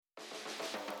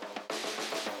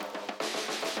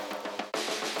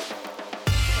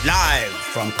Live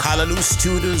from Callaloo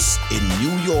Studios in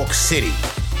New York City,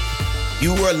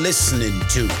 you are listening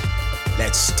to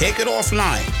Let's Take It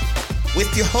Offline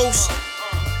with your host,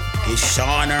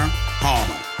 Kishana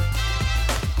Palmer.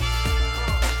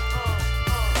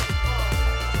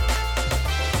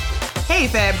 Hey,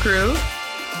 Fab Crew.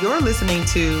 You're listening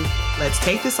to Let's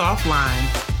Take This Offline,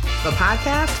 the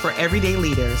podcast for everyday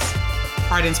leaders.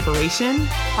 Part inspiration,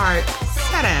 part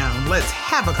sit down, let's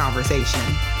have a conversation.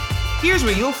 Here's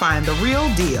where you'll find the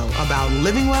real deal about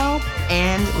living well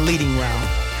and leading well.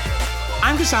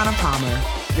 I'm Kishana Palmer,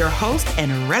 your host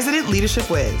and resident leadership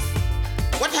whiz.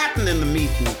 What happened in the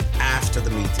meeting after the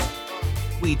meeting?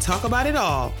 We talk about it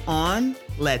all on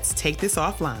Let's Take This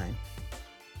Offline.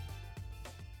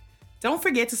 Don't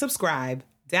forget to subscribe,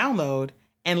 download,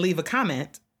 and leave a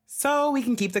comment so we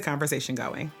can keep the conversation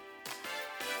going.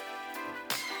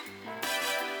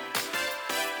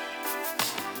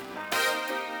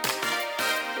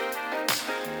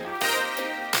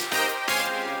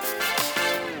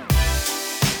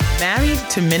 Married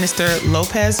to Minister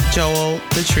Lopez Joel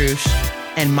Dartrouche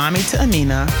and mommy to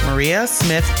Amina, Maria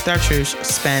Smith Dartrouche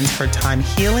spends her time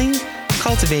healing,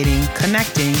 cultivating,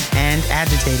 connecting, and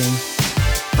agitating.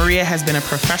 Maria has been a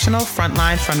professional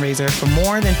frontline fundraiser for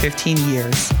more than 15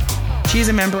 years. She is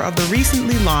a member of the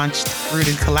recently launched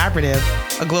Rooted Collaborative,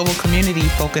 a global community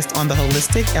focused on the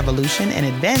holistic evolution and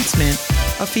advancement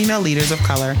of female leaders of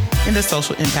color in the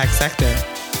social impact sector.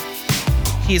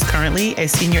 She is currently a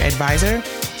senior advisor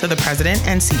to the president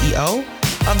and CEO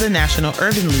of the National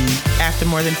Urban League after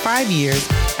more than 5 years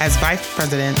as vice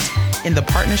president in the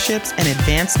Partnerships and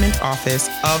Advancement Office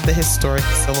of the historic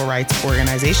Civil Rights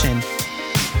Organization.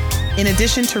 In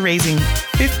addition to raising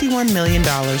 $51 million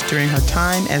during her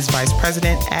time as vice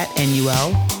president at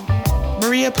NUL,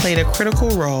 Maria played a critical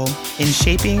role in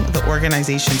shaping the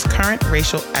organization's current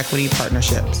racial equity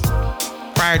partnerships.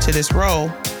 Prior to this role,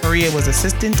 Maria was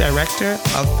Assistant Director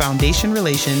of Foundation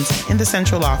Relations in the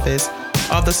Central Office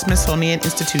of the Smithsonian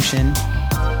Institution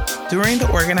during the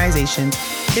organization's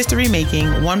history-making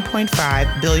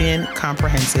 $1.5 billion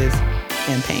comprehensive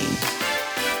campaign.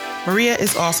 Maria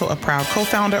is also a proud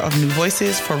co-founder of New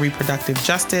Voices for Reproductive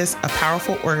Justice, a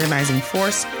powerful organizing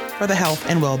force for the health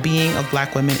and well-being of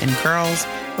Black women and girls,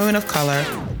 women of color,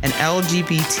 and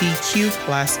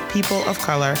LGBTQ+ people of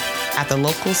color at the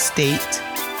local, state,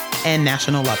 and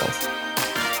national levels.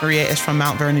 Maria is from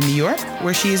Mount Vernon, New York,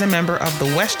 where she is a member of the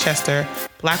Westchester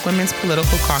Black Women's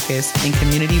Political Caucus and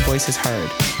Community Voices Heard.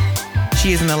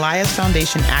 She is an Elias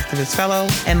Foundation Activist Fellow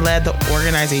and led the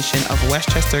organization of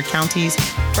Westchester County's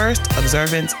first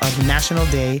observance of National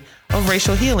Day of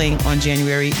Racial Healing on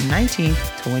January 19,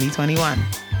 2021.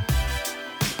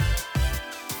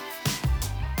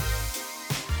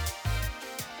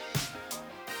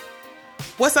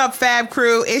 What's up, Fab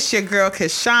Crew? It's your girl,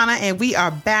 Kishana, and we are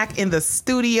back in the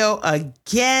studio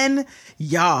again.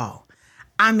 Y'all,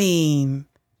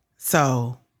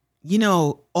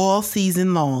 all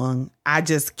season long, I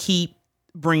just keep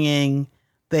bringing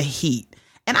the heat.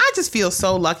 And I just feel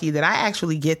so lucky that I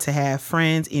actually get to have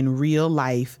friends in real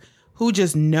life who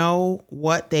just know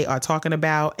what they are talking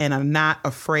about and are not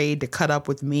afraid to cut up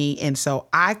with me. And so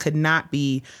I could not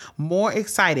be more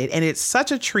excited. And it's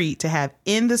such a treat to have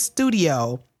in the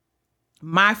studio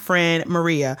my friend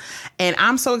Maria. And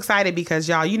I'm so excited because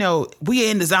y'all, we are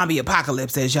in the zombie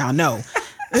apocalypse, as y'all know.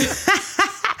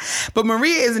 But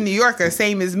Maria is a New Yorker,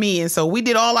 same as me. And so we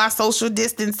did all our social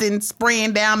distancing,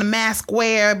 spraying down the mass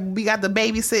square. We got the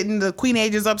babysitting, the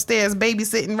queenagers upstairs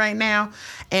babysitting right now.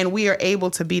 And we are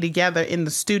able to be together in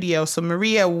the studio. So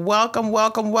Maria, welcome,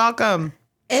 welcome, welcome.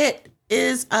 It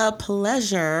is a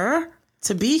pleasure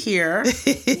to be here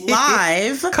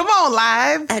live. Come on,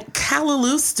 live. At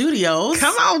Callaloo Studios.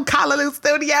 Come on, Callaloo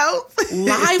Studios.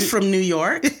 Live from New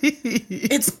York.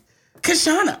 It's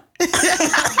Kishana.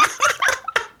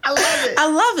 I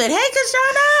love it. Hey,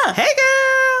 Kishana. Hey,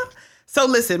 girl. So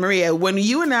listen, Maria, when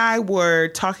you and I were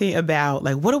talking about,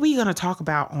 what are we going to talk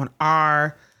about on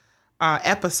our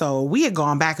episode, we had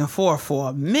gone back and forth for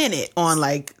a minute on,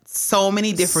 so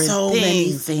many different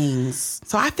things.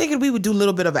 So I figured we would do a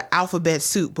little bit of an alphabet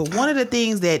soup. But one of the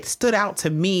things that stood out to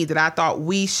me that I thought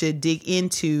we should dig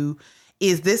into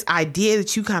is this idea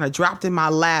that you kind of dropped in my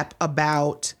lap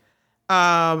about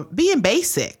being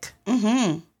basic.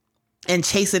 Mm-hmm. And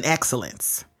chasing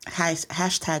excellence.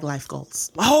 Hashtag life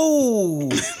goals.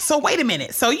 Oh, so wait a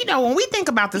minute. So, when we think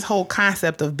about this whole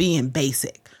concept of being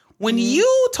basic, when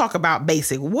you talk about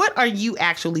basic, what are you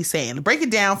actually saying? Break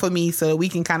it down for me so that we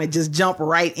can kind of just jump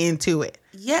right into it.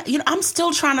 Yeah, I'm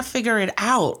still trying to figure it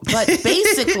out. But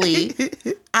basically,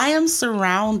 I am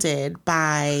surrounded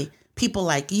by people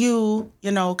like you,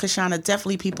 Kashana,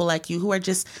 definitely people like you who are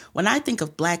just, when I think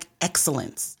of Black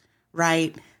excellence,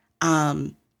 right?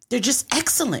 They're just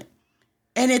excellent.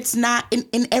 And it's not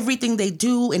in everything they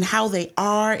do, in how they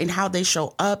are, in how they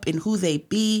show up, in who they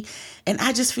be. And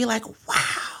I just feel like,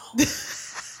 wow,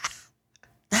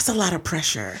 that's a lot of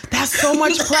pressure. That's so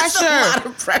much pressure. That's a lot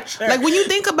of pressure. Like when you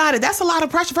think about it, that's a lot of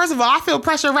pressure. First of all, I feel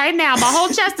pressure right now. My whole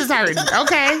chest is hurting.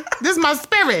 Okay, this is my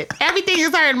spirit. Everything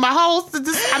is hurting. My whole.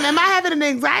 Am I having an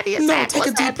anxiety attack? No, take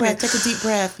a deep breath. Take a deep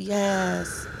breath.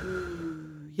 Yes.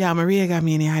 Yeah, Maria got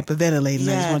me in here hyperventilating.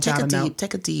 Yeah, I just want y'all to know.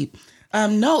 Take a deep.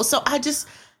 No, so I just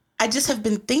have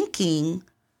been thinking,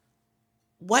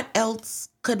 what else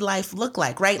could life look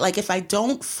like, right? Like if I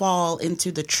don't fall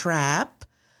into the trap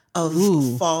of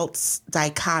false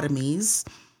dichotomies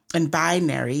and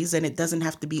binaries, and it doesn't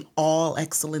have to be all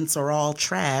excellence or all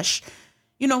trash,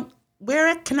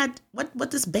 where can I,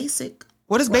 what does basic?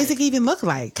 What does basic even look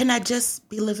like? Can I just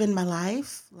be living my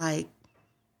life, like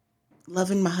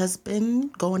loving my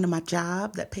husband, going to my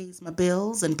job that pays my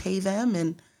bills and pay them,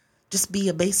 and just be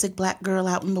a basic Black girl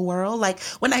out in the world? Like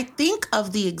when I think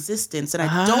of the existence, and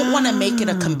I don't want to make it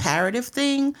a comparative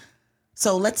thing,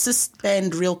 so let's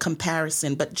suspend real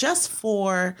comparison, but just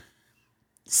for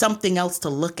something else to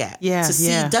look at, to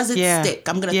see, does it stick?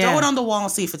 I'm going to throw it on the wall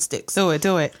and see if it sticks. Do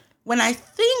it. When I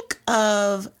think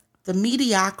of the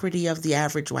mediocrity of the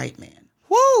average white man,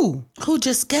 who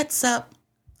just gets up,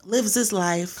 lives his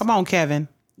life. Come on, Kevin.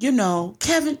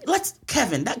 Kevin, let's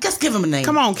give him a name.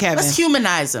 Come on, Kevin. Let's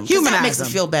humanize him. That makes him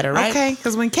feel better, right? Okay,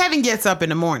 because when Kevin gets up in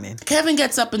the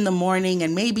morning.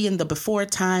 And maybe in the before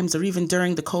times or even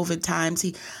during the COVID times,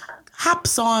 he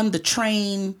hops on the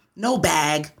train, no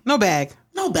bag.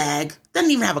 Doesn't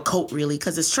even have a coat, really,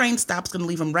 because his train stop's going to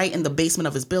leave him right in the basement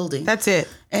of his building. That's it.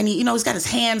 And he's got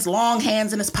his long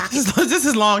hands in his pocket. Just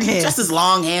his long hands. Just his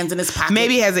long hands in his pocket.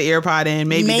 Maybe he has an earpod in.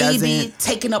 Maybe doesn't.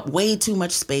 Taking up way too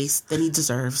much space than he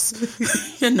deserves.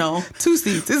 2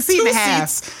 seats. It's a seat and a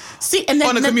half. And then,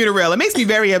 on the commuter rail. It makes me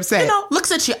very upset.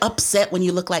 Looks at you upset when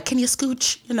you look like, can you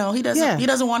scooch? He doesn't. He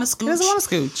doesn't want to scooch. He doesn't want to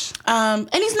scooch.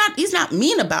 And he's not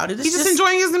mean about it. He's just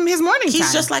enjoying his morning time.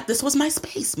 He's just like, this was my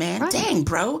space, man. Right. Dang,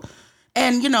 bro.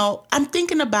 And, I'm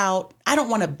thinking about, I don't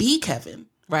want to be Kevin.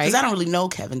 Right. Because I don't really know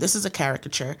Kevin. This is a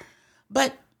caricature.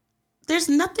 But there's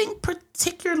nothing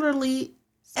particularly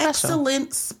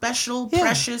excellent, special,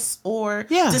 precious, or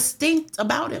distinct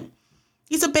about him.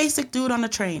 He's a basic dude on a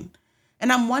train.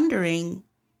 And I'm wondering,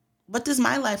 what does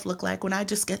my life look like when I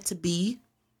just get to be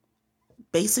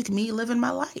basic me living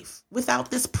my life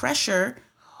without this pressure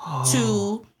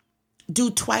to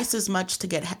do twice as much to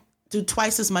get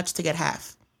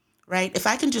half? Right? If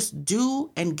I can just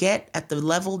do and get at the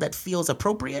level that feels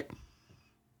appropriate,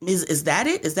 is that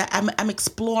it? Is that I'm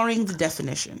exploring the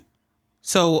definition?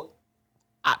 So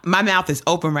my mouth is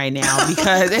open right now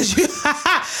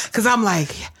because I'm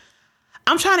like,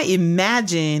 I'm trying to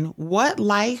imagine what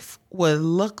life would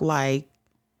look like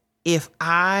if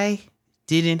I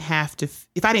didn't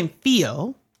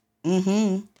feel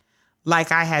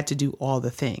like I had to do all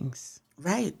the things.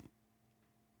 Right.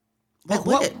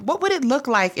 What would it look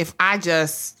like if I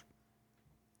just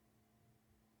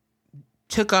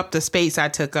took up the space I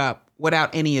took up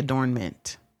without any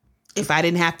adornment? If I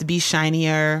didn't have to be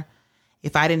shinier,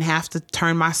 if I didn't have to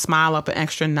turn my smile up an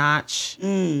extra notch,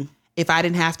 if I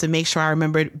didn't have to make sure I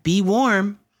remembered be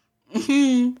warm,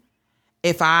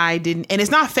 if I didn't, and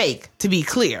it's not fake, to be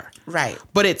clear, right?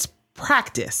 But it's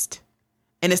practiced,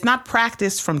 and it's not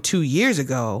practiced from 2 years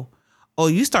ago. Oh,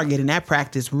 you start getting that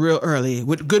practice real early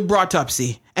with good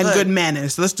broadtopsy and good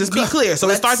manners. Let's just be clear. So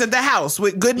it starts at the house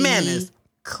with good manners.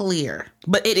 Clear.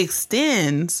 But it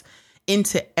extends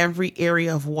into every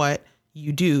area of what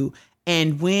you do.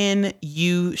 And when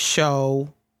you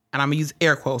show, and I'm going to use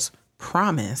air quotes,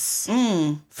 promise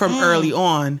from early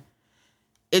on,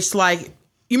 it's like,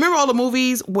 you remember all the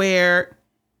movies where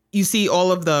you see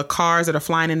all of the cars that are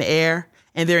flying in the air?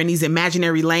 And they're in these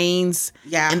imaginary lanes.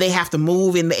 Yeah. And they have to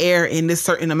move in the air in this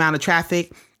certain amount of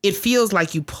traffic. It feels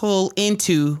like you pull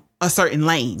into a certain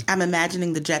lane. I'm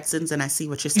imagining the Jetsons and I see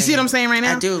what you're saying. You see what I'm saying right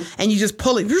now? I do. And you just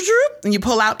pull it and you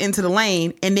pull out into the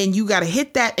lane. And then you got to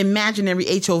hit that imaginary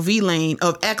HOV lane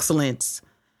of excellence.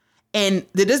 And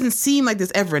there doesn't seem like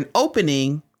there's ever an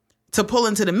opening to pull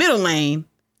into the middle lane.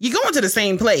 You go into the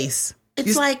same place.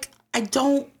 It's like, I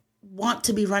don't want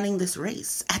to be running this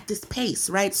race at this pace,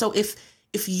 right? So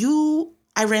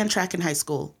I ran track in high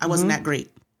school. I wasn't that great.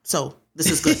 So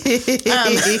this is good.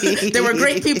 There were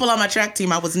great people on my track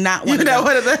team. I was not one of them.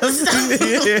 One of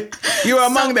them. You were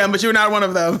among them, but you were not one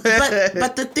of them.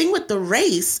 but the thing with the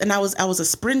race, and I was a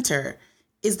sprinter,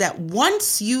 is that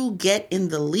once you get in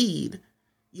the lead,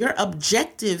 your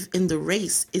objective in the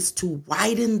race is to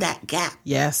widen that gap.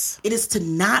 Yes. It is to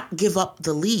not give up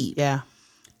the lead. Yeah.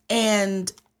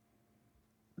 And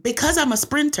because I'm a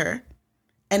sprinter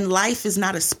and life is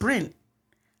not a sprint,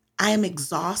 I am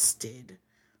exhausted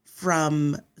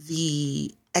from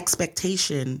the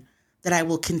expectation that I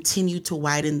will continue to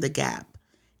widen the gap.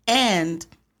 And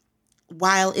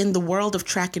while in the world of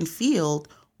track and field,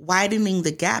 widening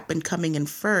the gap and coming in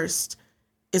first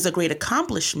is a great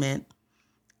accomplishment,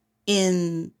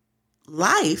 in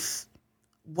life,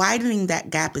 widening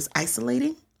that gap is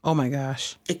isolating. Oh my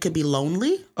gosh. It could be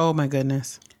lonely. Oh my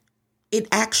goodness. It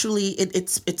actually,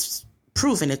 it's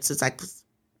proven. It's like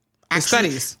actually,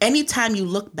 studies. Anytime you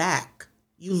look back,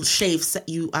 you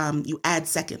add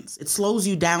seconds. It slows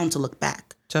you down to look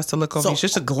back. Just to look over,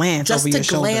 just a glance over your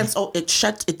shoulder. Just to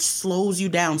glance, it slows you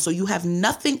down. So you have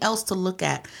nothing else to look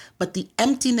at but the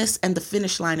emptiness and the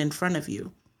finish line in front of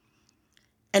you.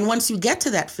 And once you get to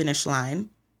that finish line,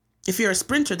 if you're a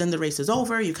sprinter, then the race is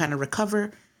over. You kind of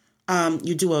recover.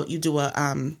 You do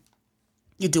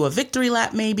a victory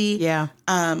lap maybe. Yeah.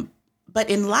 But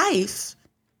in life,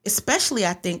 especially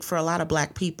I think for a lot of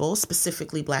Black people,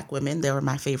 specifically Black women, they were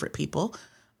my favorite people.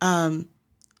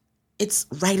 It's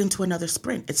right into another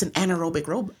sprint. It's an anaerobic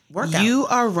workout. You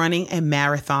are running a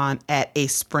marathon at a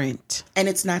sprint, and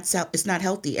it's not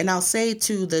healthy. And I'll say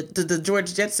to the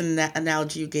George Jetson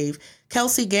analogy you gave,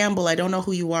 Kelsey Gamble. I don't know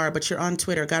who you are, but you're on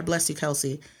Twitter. God bless you,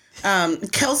 Kelsey.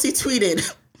 Kelsey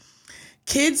tweeted,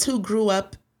 "Kids who grew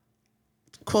up,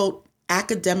 quote,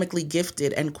 academically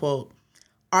gifted, end quote,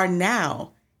 are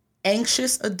now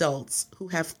anxious adults who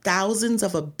have thousands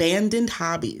of abandoned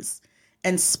hobbies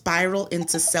and spiral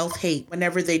into self-hate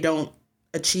whenever they don't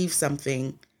achieve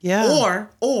something." Yeah.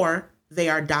 Or they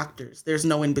are doctors. There's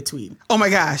no in between. Oh my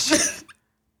gosh.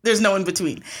 There's no in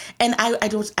between. And I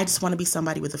just want to be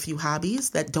somebody with a few hobbies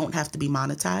that don't have to be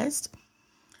monetized.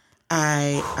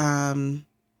 I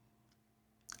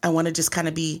want to just kind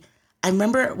of be, I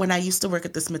remember when I used to work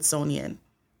at the Smithsonian,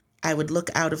 I would look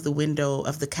out of the window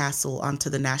of the castle onto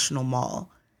the National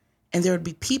Mall, and there would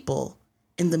be people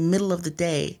in the middle of the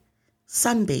day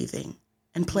sunbathing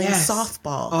and playing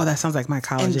softball. Oh, that sounds like my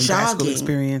college and grad school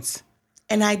experience.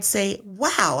 And I'd say,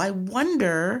 wow, I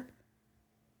wonder,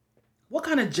 what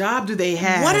kind of job do they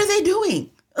have? What are they doing?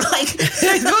 Like, we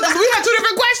have two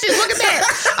different questions. Look at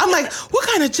that. I'm like, what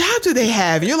kind of job do they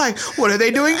have? And you're like, what are they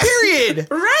doing? Period.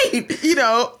 Right. You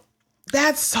know,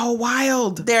 that's so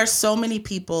wild. There are so many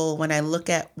people when I look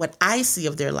at what I see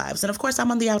of their lives. And of course,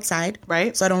 I'm on the outside.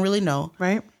 Right. So I don't really know.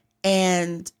 Right.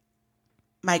 And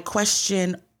my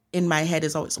question in my head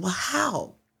is always, well,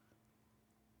 how?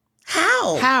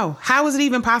 How is it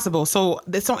even possible? So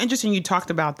it's so interesting you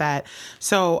talked about that.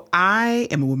 So I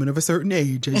am a woman of a certain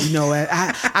age. And you know,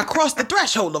 I crossed the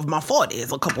threshold of my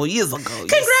 40s a couple years ago.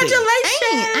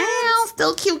 Congratulations.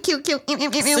 Still cute.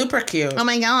 Super cute. Oh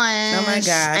my gosh.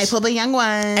 I pulled a young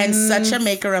one. And such a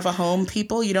maker of a home,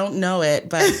 people. You don't know it,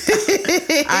 but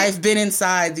I've been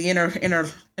inside the inner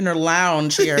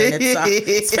lounge here, and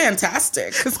it's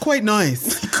fantastic. It's quite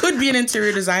nice. Could be an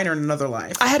interior designer in another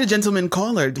life. I had a gentleman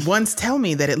caller once tell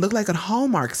me that it looked like a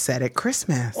Hallmark set at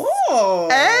Christmas. Oh.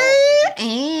 Hey.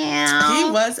 He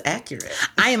was accurate.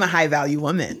 I am a high value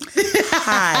woman.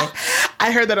 Hi.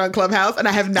 I heard that on Clubhouse, and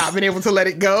I have not been able to let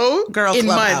it go. Girl, in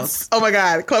Clubhouse. Months. Oh my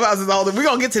God. Clubhouse is all. We're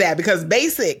going to get to that because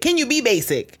basic. Can you be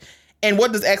basic? And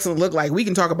what does excellent look like? We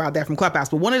can talk about that from Clubhouse.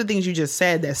 But one of the things you just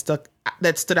said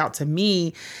that stood out to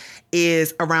me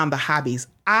is around the hobbies.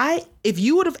 If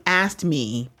you would have asked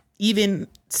me even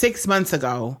 6 months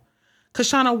ago,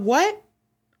 Kashana, what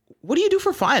do you do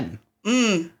for fun?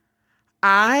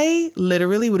 I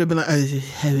literally would have been like,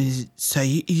 so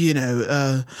you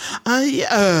know,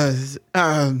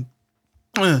 and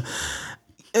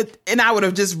I would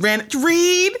have just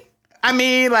read. I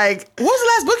mean, like, what was the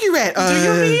last book you read? Do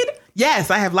you read?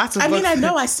 Yes, I have lots of books. I mean, I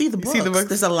know. I see the books.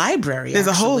 There's a library. There's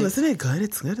a whole. Isn't it good?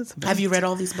 It's good. Have you read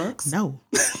all these books? No.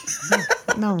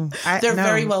 No. They're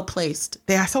very well placed.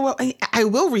 They are so well. I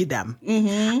will read them.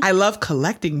 Mm-hmm. I love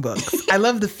collecting books. I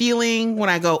love the feeling when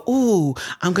I go, ooh,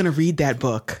 I'm going to read that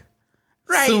book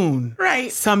soon.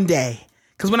 Right. Someday.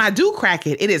 Because when I do crack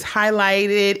it, it is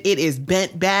highlighted. It is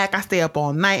bent back. I stay up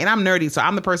all night. And I'm nerdy. So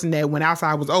I'm the person that when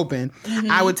outside was open,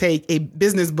 I would take a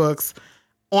business books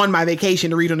on my vacation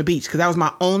to read on the beach because that was my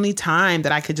only time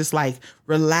that I could just like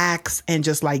relax and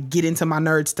just like get into my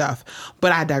nerd stuff.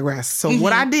 But I digress. So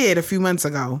what I did a few months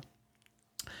ago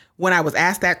when I was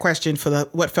asked that question for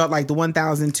what felt like the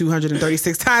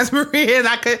 1,236 times, Maria, and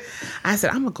I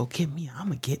said, I'm gonna get me a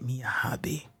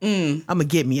hobby. I'm gonna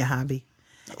get me a hobby.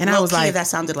 And I was like, that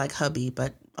sounded like hubby,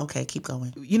 but okay, keep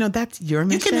going. You know, that's your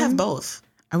mission. You can have both.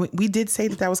 we did say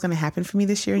that was going to happen for me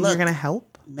this year, and you're going to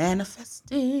help.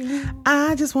 Manifesting.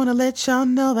 I just want to let y'all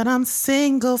know that I'm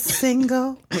single.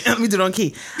 Let me do it on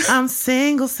key. I'm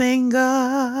single.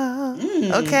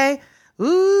 Okay.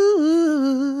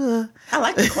 Ooh. I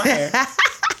like the choir.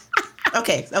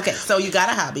 Okay. So you got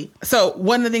a hobby. So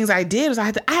one of the things I did was I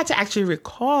had to actually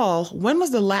recall, when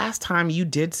was the last time you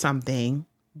did something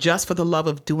just for the love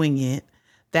of doing it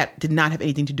that did not have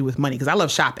anything to do with money? Because I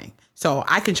love shopping. So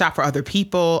I can shop for other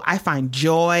people. I find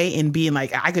joy in being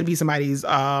like, I could be somebody's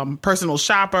personal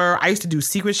shopper. I used to do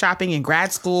secret shopping in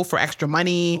grad school for extra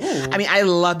money. Ooh. I mean, I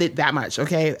loved it that much.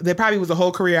 Okay. There probably was a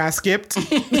whole career I skipped.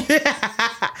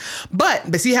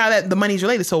 But see how the money's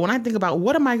related. So when I think about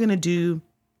what am I going to do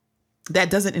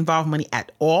that doesn't involve money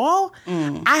at all,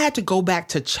 I had to go back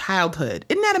to childhood.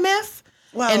 Isn't that a myth?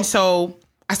 Well, and so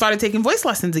I started taking voice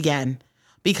lessons again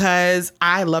because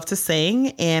I love to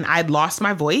sing and I'd lost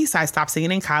my voice. I stopped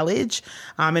singing in college.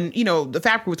 And, you know, the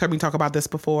Fab Group heard me talk about this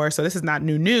before, so this is not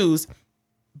new news.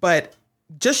 But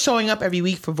just showing up every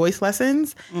week for voice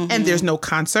lessons and there's no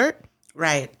concert.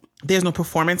 Right. There's no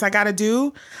performance I got to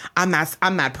do. I'm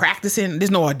not practicing.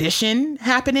 There's no audition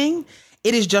happening.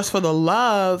 It is just for the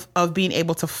love of being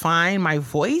able to find my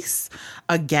voice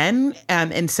again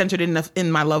and centered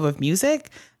in my love of music.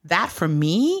 That for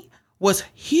me was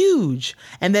huge.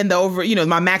 And then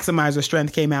my maximizer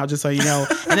strength came out, just so you know.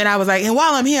 And then I was like, and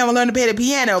while I'm here, I'm going to learn to play the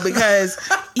piano because,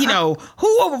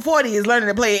 who over 40 is learning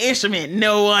to play an instrument?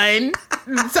 No one.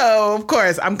 So, of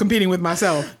course, I'm competing with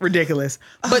myself. Ridiculous.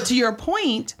 But to your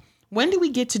point, when do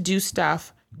we get to do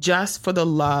stuff just for the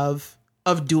love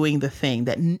of doing the thing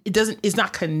that is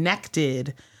not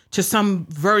connected to some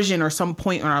version or some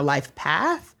point on our life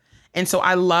path? And so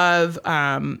I love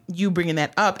you bringing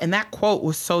that up. And that quote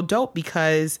was so dope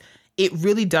because it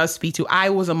really does speak to, I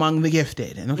was among the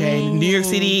gifted. Okay. New York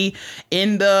City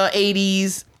in the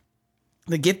 80s,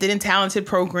 the gifted and talented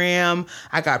program.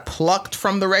 I got plucked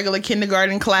from the regular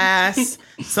kindergarten class.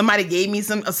 Somebody gave me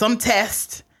some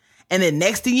test. And then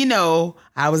next thing you know,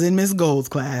 I was in Miss Gold's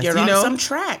class. You're on some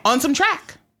track. On some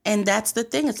track. And that's the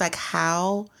thing. It's like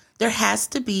how there has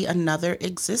to be another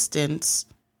existence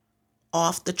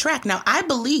off the track. Now, I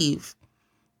believe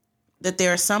that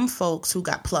there are some folks who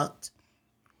got plucked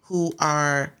who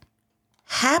are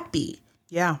happy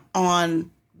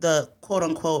on the quote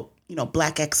unquote,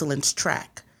 Black excellence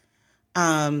track.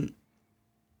 I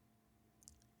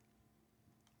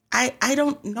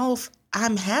don't know if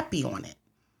I'm happy on it.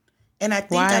 And I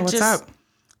think What's up?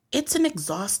 It's an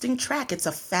exhausting track. It's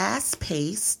a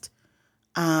fast-paced,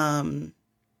 for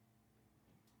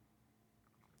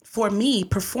me,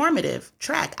 performative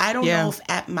track. I don't know if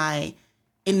I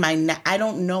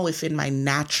don't know if in my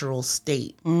natural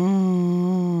state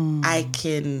I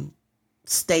can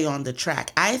stay on the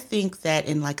track. I think that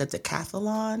in like a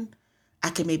decathlon,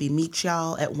 I can maybe meet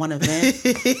y'all at one event.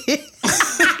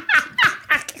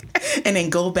 And then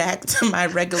go back to my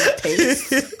regular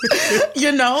pace. Like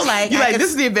you're like, this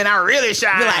is the event I really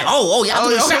shine. You're like, y'all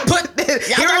do the shot put.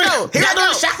 Y'all do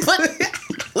the shot put.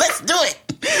 Let's do it.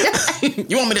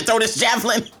 You want me to throw this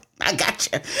javelin? I got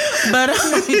you.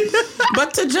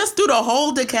 But to just do the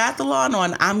whole decathlon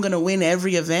on I'm going to win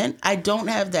every event, I don't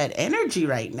have that energy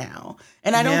right now.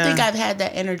 And I don't think I've had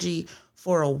that energy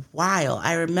for a while.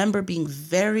 I remember being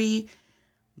very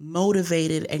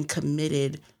motivated and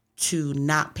committed to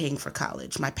not paying for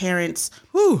college. My parents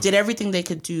did everything they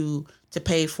could do to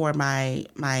pay for my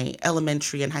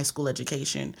elementary and high school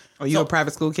education. Are you a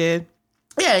private school kid?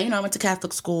 Yeah, I went to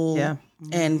Catholic school. Yeah.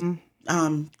 And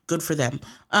good for them.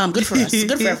 Good for us.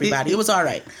 Good for everybody. It was all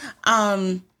right.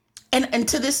 And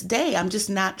to this day, I'm just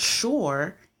not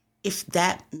sure if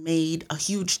that made a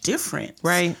huge difference.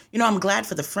 Right. I'm glad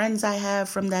for the friends I have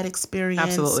from that experience.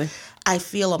 Absolutely. I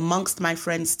feel amongst my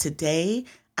friends today,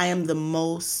 I am the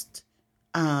most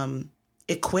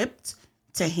equipped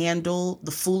to handle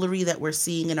the foolery that we've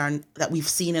seen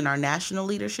in our national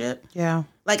leadership. Yeah.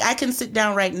 Like I can sit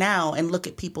down right now and look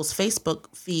at people's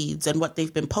Facebook feeds and what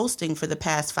they've been posting for the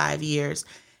past 5 years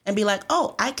and be like,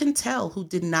 oh, I can tell who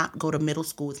did not go to middle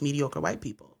school with mediocre white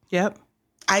people. Yep.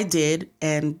 I did,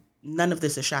 and none of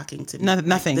this is shocking to me.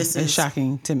 Nothing is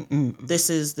shocking to me. This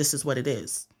is what it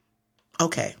is.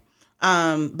 Okay.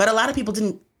 But a lot of people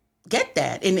didn't get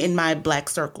that in my Black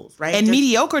circles, right? And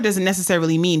mediocre doesn't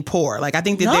necessarily mean poor. Like I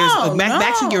think that there's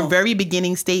back to your very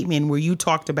beginning statement where you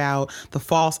talked about the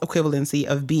false equivalency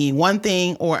of being one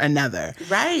thing or another.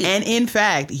 Right. And in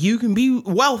fact, you can be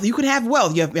wealth. You can have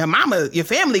wealth. Your mama, your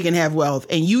family can have wealth,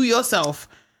 and you yourself,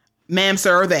 ma'am,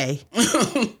 sir, or they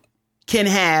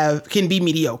can be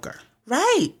mediocre.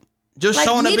 Right. Just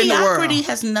showing up in the world. Mediocrity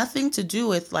has nothing to do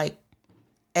with like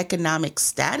economic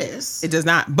status. It does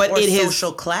not. But or it is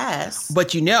social class.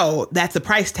 But that's a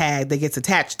price tag that gets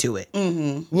attached to it.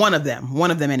 Mm-hmm. One of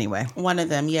them anyway. One of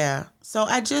them, yeah. So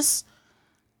I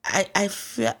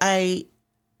feel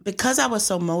because I was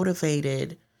so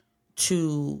motivated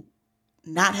to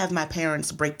not have my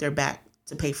parents break their back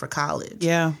to pay for college.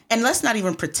 Yeah. And let's not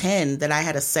even pretend that I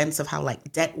had a sense of how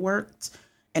like debt worked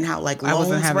and how like loans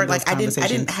worked. Like I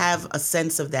didn't have a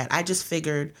sense of that. I just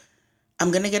figured I'm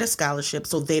going to get a scholarship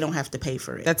so they don't have to pay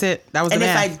for it. That's it. That was and the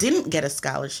if math. I didn't get a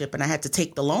scholarship and I had to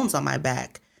take the loans on my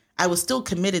back, I was still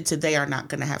committed to they are not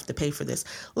going to have to pay for this.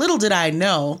 Little did I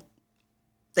know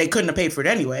they couldn't have paid for it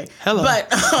anyway. Hello. But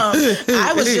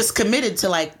I was just committed to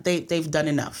like they've done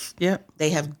enough. Yep.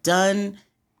 They have done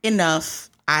enough.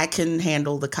 I can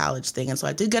handle the college thing. And so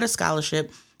I did get a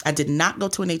scholarship. I did not go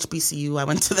to an HBCU. I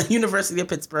went to the University of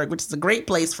Pittsburgh, which is a great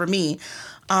place for me.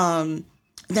 Then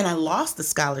I lost the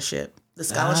scholarship. The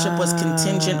scholarship was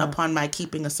contingent upon my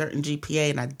keeping a certain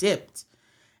GPA, and I dipped.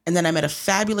 And then I met a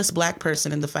fabulous Black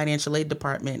person in the financial aid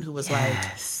department who was like,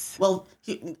 well,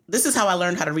 this is how I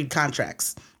learned how to read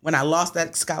contracts. When I lost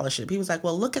that scholarship, he was like,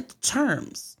 well, look at the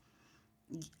terms.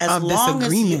 As long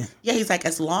as he's like,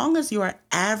 as long as your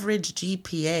average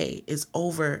GPA is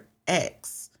over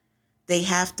X, they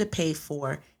have to pay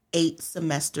for 8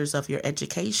 semesters of your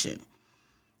education.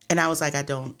 And I was like, I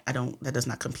don't, that does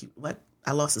not compute. What?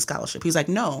 I lost the scholarship. He's like,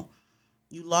 no,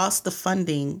 you lost the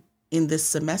funding in this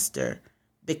semester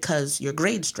because your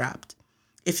grades dropped.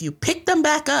 If you pick them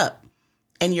back up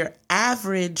and your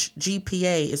average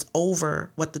GPA is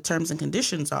over what the terms and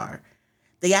conditions are,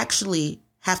 they actually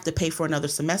have to pay for another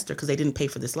semester because they didn't pay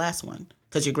for this last one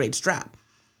because your grades dropped.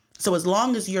 So as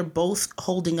long as you're both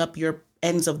holding up your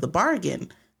ends of the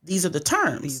bargain, these are the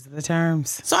terms. These are the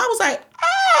terms. So I was like,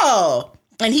 oh.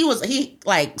 And he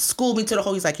like schooled me to the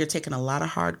whole, he's like, you're taking a lot of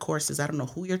hard courses. I don't know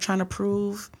who you're trying to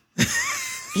prove.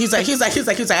 He's like,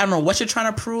 I don't know what you're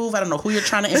trying to prove. I don't know who you're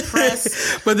trying to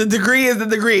impress. But the degree is the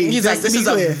degree. He's like, this is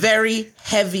a very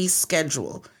heavy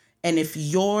schedule. And if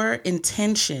your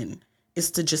intention is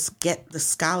to just get the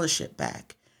scholarship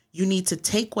back, you need to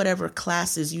take whatever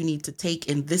classes you need to take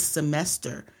in this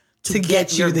semester to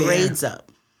get your grades up.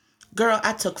 Girl,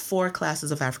 I took 4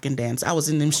 classes of African dance. I was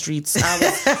in them streets.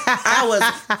 I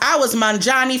was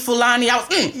Manjani Fulani. I was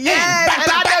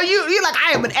I know you're like,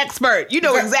 I am an expert. You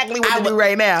know exactly what to do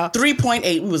right now. 3.8.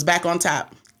 We was back on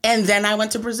top. And then I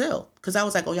went to Brazil because I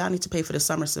was like, oh, y'all need to pay for the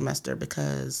summer semester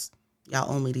because y'all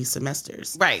owe me these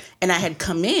semesters. Right. And I had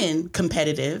come in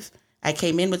competitive. I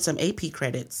came in with some AP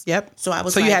credits. Yep. So I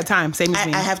was you had time. Same as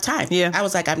me. I have time. Yeah. I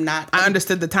was like, I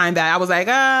understood the time that I was like,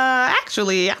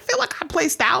 actually, I feel like I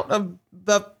placed out of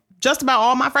just about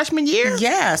all my freshman year.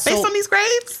 Yeah. Based on these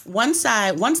grades. Once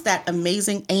that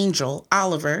amazing angel,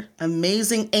 Oliver,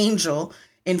 amazing angel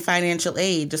in financial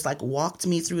aid, just like walked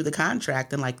me through the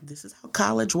contract and like, this is how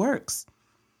college works.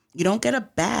 You don't get a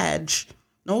badge.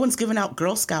 No one's giving out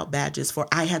Girl Scout badges for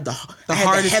I had the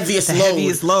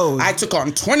heaviest load. I took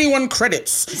on 21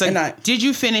 credits. So did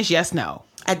you finish? Yes, no.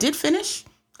 I did finish.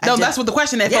 That's what the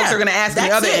question that folks are going to ask on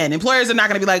the other end. Employers are not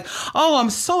going to be like, oh, I'm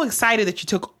so excited that you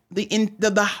took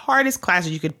the hardest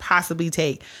classes you could possibly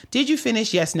take. Did you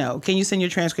finish? Yes, no. Can you send your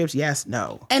transcripts? Yes,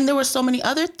 no. And there were so many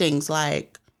other things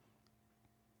like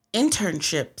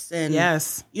internships and,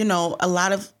 a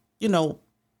lot of,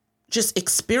 just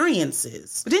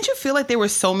experiences. But didn't you feel like there were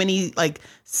so many like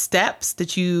steps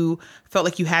that you felt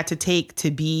like you had to take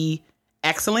to be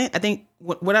excellent? I think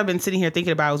what I've been sitting here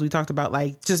thinking about as we talked about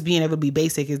like just being able to be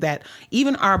basic is that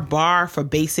even our bar for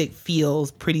basic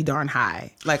feels pretty darn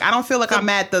high. Like I don't feel like I'm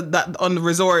at the on the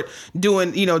resort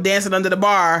doing, dancing under the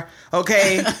bar,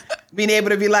 okay? Being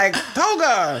able to be like,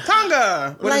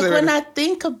 Tonga. Like when I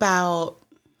think about,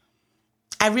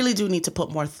 I really do need to put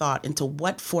more thought into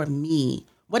what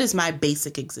is my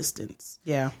basic existence?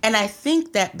 Yeah. And I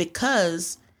think that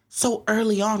because so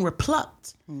early on we're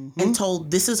plucked and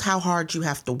told this is how hard you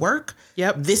have to work.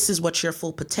 Yep. This is what your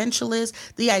full potential is.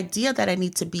 The idea that I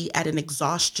need to be at an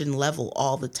exhaustion level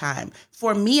all the time.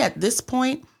 For me at this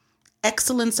point,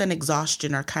 excellence and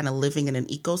exhaustion are kind of living in an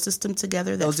ecosystem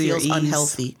together that feels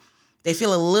unhealthy. They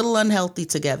feel a little unhealthy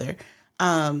together.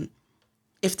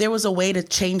 If there was a way to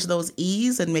change those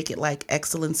E's and make it like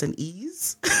excellence and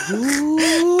ease,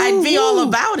 I'd be all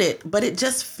about it. But it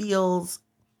just feels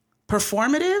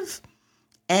performative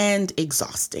and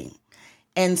exhausting.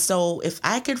 And so if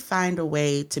I could find a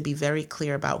way to be very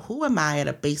clear about who am I at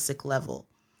a basic level,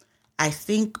 I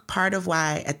think part of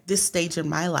why at this stage in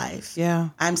my life,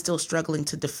 I'm still struggling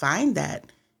to define that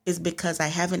is because I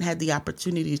haven't had the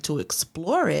opportunity to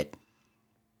explore it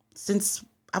since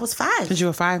I was 5. Since you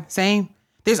were 5, same.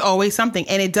 There's always something.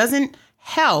 And it doesn't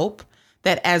help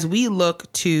that as we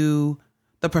look to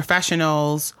the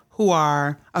professionals who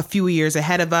are a few years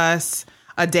ahead of us,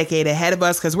 a decade ahead of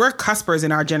us, because we're cuspers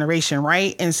in our generation,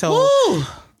 right? And so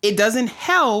it doesn't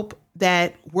help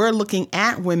that we're looking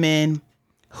at women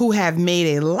who have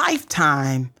made a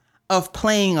lifetime of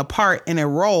playing a part in a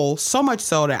role, so much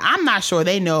so that I'm not sure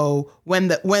they know when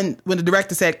the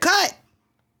director said cut.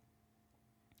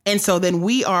 And so then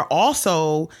we are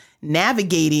also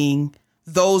navigating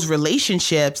those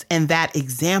relationships and that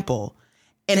example.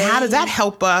 And how does that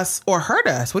help us or hurt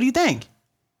us? What do you think?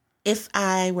 If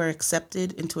I were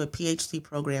accepted into a PhD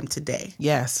program today,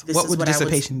 yes, what would the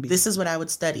dissertation be? This is what I would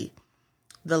study.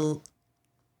 The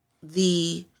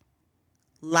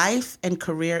life and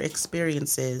career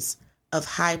experiences of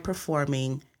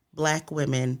high-performing Black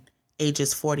women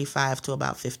ages 45 to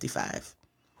about 55.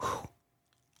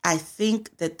 I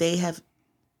think that they have,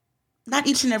 not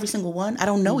each and every single one. I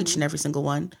don't know each and every single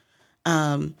one.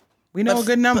 We know a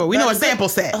good number. We know a sample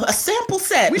set. A sample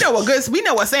set. We know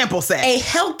a sample set. A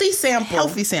healthy sample.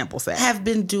 Healthy sample set. Have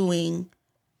been doing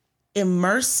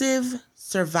immersive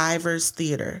survivors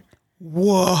theater.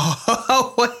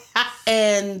 Whoa.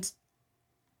 And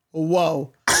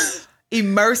whoa.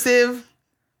 Immersive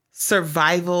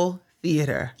survival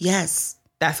theater. Yes.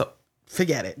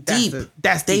 Forget it. Deep.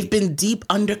 That's They've deep. been deep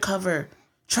undercover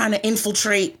trying to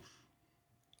infiltrate.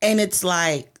 And it's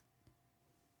like,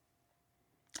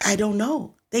 I don't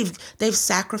know. They've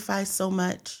sacrificed so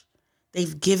much.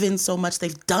 They've given so much.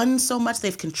 They've done so much.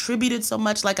 They've contributed so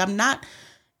much. Like I'm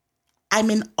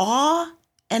in awe,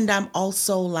 and I'm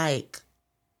also like,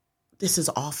 this is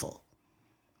awful.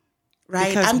 Right?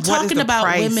 Because I'm talking about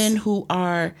price? women who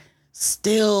are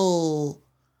still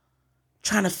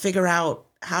trying to figure out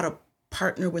how to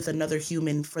partner with another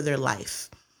human for their life.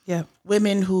 Yeah.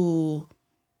 Women who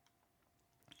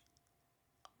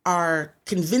are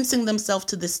convincing themselves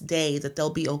to this day that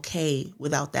they'll be okay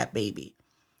without that baby.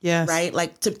 Yes. Right?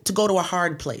 Like to go to a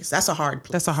hard place. That's a hard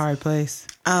place. That's a hard place.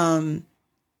 And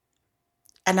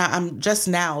I'm just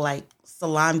now, like,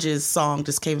 Solange's song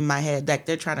just came in my head. Like,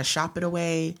 they're trying to shop it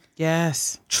away.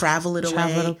 Yes. Travel it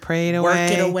away. Pray it work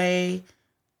away. it away.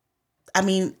 I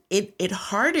mean, it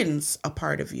hardens a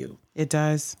part of you. It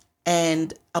does.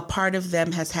 And a part of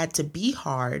them has had to be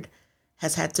hard,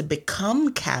 has had to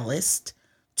become calloused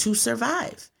to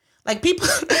survive. Like people,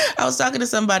 I was talking to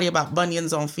somebody about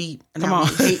bunions on feet and how we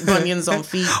hate bunions on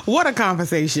feet. What a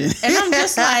conversation. And I'm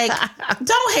just like,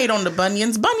 don't hate on the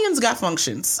bunions. Bunions got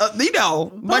functions.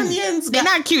 Bunions, they're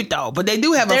not cute though, but they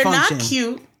do have a function. They're not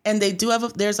cute, and they do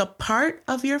have there's a part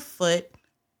of your foot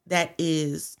that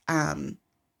is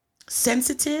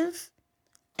sensitive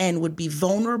and would be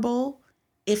vulnerable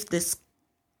if this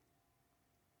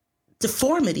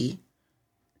deformity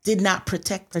did not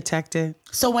protect it.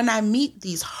 So when I meet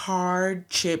these hard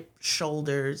chip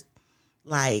shoulders,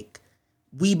 like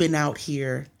we've been out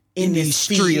here in these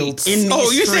streets.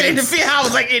 You said in the field. I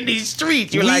was like, in these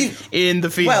streets. You're like, in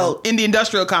the field. Well, in the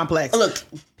industrial complex. Look,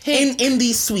 in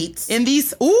these suites.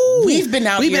 We've been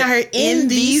out here in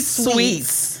these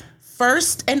suites.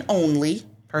 First and only.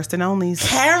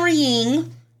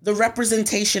 Carrying the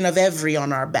representation of every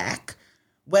on our back,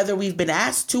 whether we've been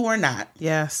asked to or not.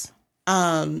 Yes.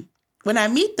 When I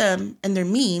meet them and they're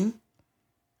mean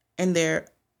and they're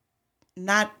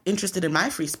not interested in my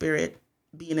free spirit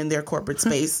being in their corporate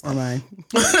space. Or mine.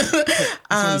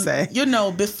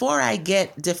 Before I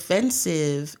get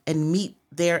defensive and meet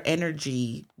their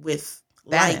energy with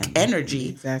energy.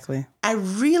 Exactly. I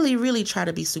really, really try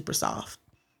to be super soft.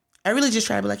 I really just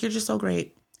try to be like, you're just so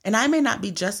great. And I may not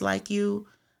be just like you,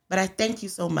 but I thank you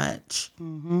so much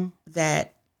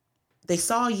that they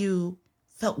saw you,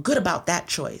 felt good about that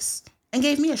choice, and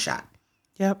gave me a shot.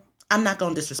 Yep. I'm not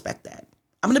going to disrespect that.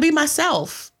 I'm going to be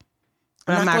myself.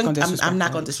 I'm not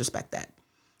going to disrespect that.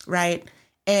 Right?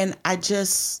 And I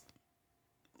just,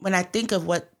 when I think of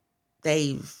what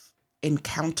they've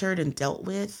encountered and dealt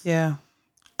with, yeah,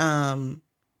 I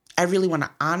really want to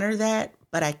honor that,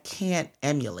 but I can't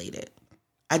emulate it.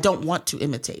 I don't want to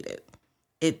imitate it.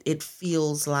 It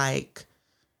feels like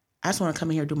I just want to come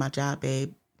in here and do my job,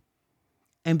 babe.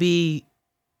 And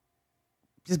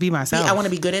just be myself. I want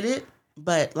to be good at it,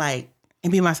 but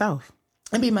and be myself.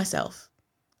 I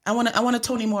want to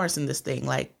Toni Morrison this thing.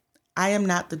 Like, I am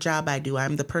not the job I do.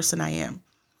 I'm the person I am.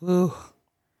 Ooh.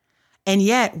 And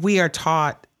yet we are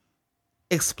taught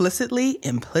explicitly,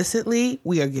 implicitly,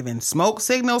 we are given smoke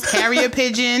signals, carrier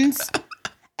pigeons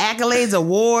accolades,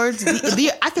 awards.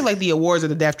 I feel like the awards are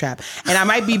the death trap. And I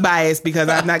might be biased because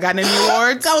I've not gotten any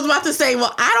awards. I was about to say,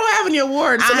 well, I don't have any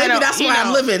awards, so maybe that's why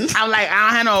I'm living. I'm like, I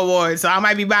don't have no awards, so I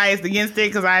might be biased against it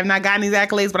because I have not gotten these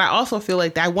accolades. But I also feel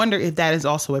like I wonder if that is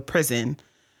also a prison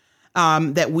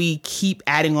that we keep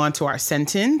adding on to our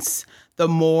sentence. The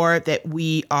more that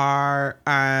we are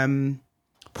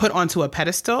put onto a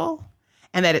pedestal,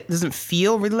 and that it doesn't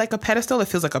feel really like a pedestal, it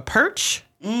feels like a perch.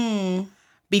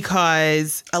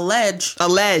 Because allege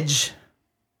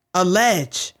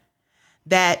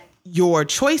that your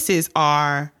choices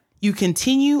are, you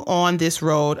continue on this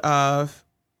road of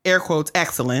air quotes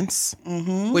excellence,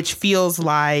 which feels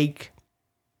like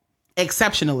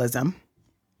exceptionalism.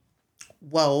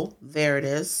 Whoa, there it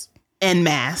is. En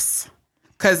masse.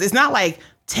 Because it's not like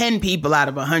 10 people out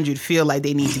of 100 feel like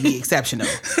they need to be exceptional.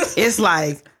 It's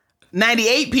like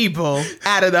 98 people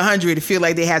out of the 100 feel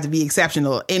like they have to be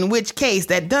exceptional, in which case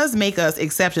that does make us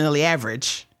exceptionally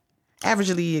average.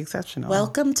 Averagely exceptional.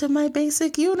 Welcome to my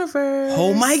basic universe.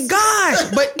 Oh my gosh.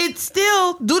 But it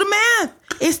still, do the math.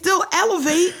 It still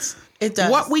elevates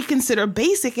what we consider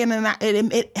basic, and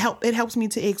it helps me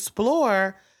to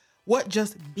explore what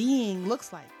just being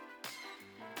looks like.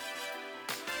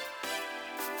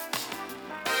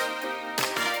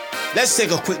 Let's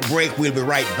take a quick break. We'll be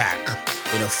right back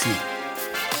in a few.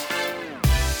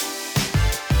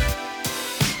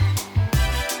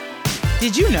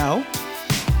 Did you know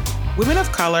women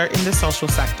of color in the social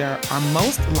sector are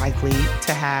most likely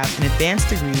to have an advanced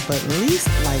degree, but least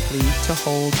likely to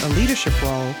hold a leadership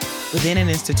role within an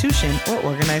institution or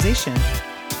organization?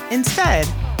 Instead,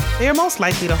 they are most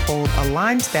likely to hold a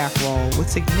line staff role with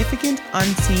significant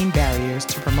unseen barriers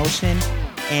to promotion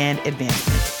and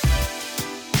advancement.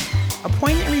 A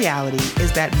poignant reality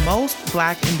is that most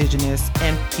Black, Indigenous,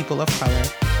 and people of color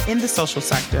in the social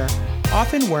sector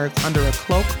often work under a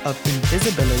cloak of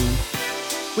invisibility,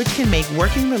 which can make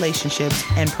working relationships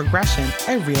and progression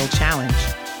a real challenge.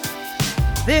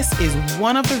 This is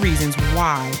one of the reasons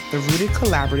why the Rooted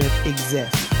Collaborative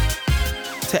exists,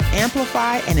 to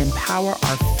amplify and empower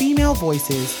our female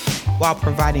voices while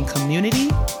providing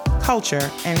community, culture,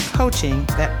 and coaching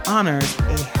that honors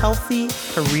a healthy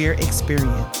career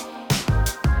experience.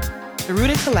 The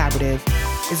Rooted Collaborative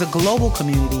is a global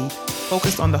community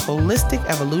focused on the holistic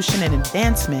evolution and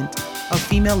advancement of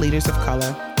female leaders of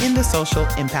color in the social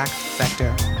impact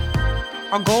sector.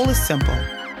 Our goal is simple.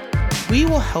 We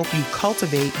will help you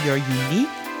cultivate your unique,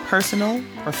 personal,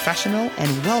 professional, and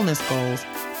wellness goals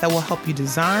that will help you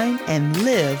design and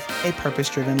live a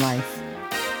purpose-driven life.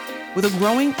 With a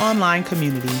growing online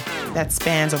community that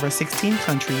spans over 16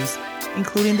 countries,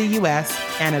 including the US,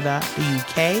 Canada, the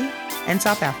UK, and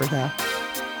South Africa,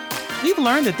 we've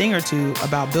learned a thing or two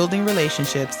about building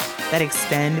relationships that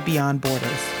extend beyond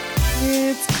borders.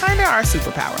 It's kind of our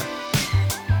superpower.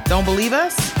 Don't believe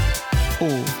us?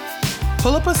 Cool.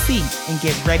 Pull up a seat and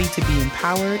get ready to be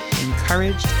empowered,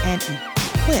 encouraged, and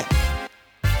equipped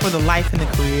for the life and the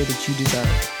career that you deserve.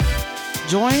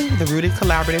 Join the Rooted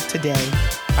Collaborative today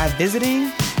by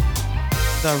visiting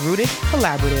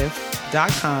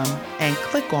therootedcollaborative.com and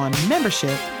click on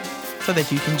membership so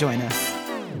that you can join us.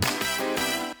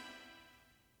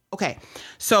 Okay,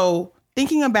 so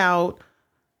thinking about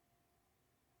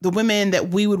the women that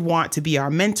we would want to be our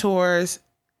mentors,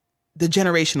 the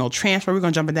generational transfer, we're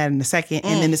going to jump into that in a second,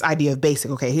 and then this idea of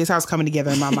basic. Okay, here's how it's coming together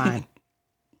in my mind.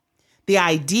 The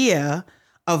idea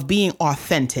of being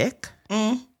authentic,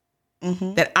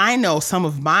 that I know some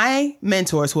of my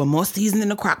mentors who are more seasoned in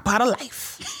the crock pot of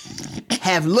life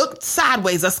have looked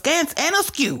sideways, askance, and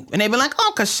askew. And they've been like,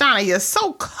 oh, Kashana, you're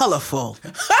so colorful.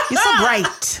 You're so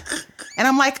bright. And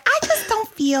I'm like, I just don't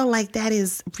feel like that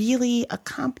is really a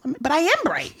compliment. But I am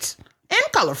bright and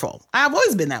colorful. I've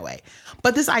always been that way.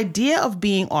 But this idea of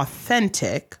being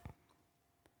authentic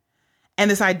and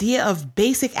this idea of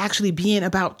basic actually being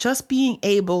about just being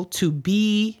able to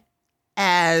be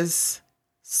as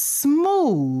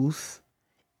smooth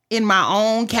in my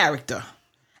own character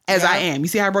as I am. You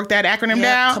see how I broke that acronym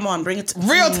down? Come on, bring it to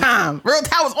real time. Real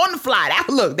time was on the fly.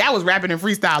 That was rapping and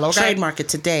freestyle, okay? Trademark it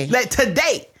today.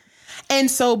 Today.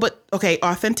 And so, but okay,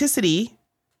 authenticity,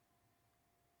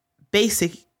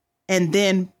 basic, and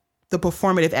then the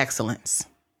performative excellence.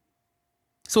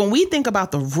 So when we think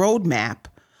about the roadmap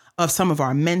of some of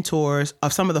our mentors,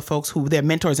 of some of the folks who they're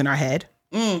mentors in our head.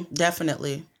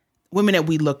 Definitely. Women that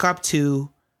we look up to,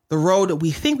 the road that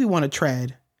we think we want to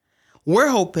tread. We're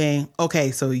hoping,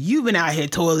 okay, so you've been out here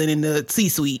toiling in the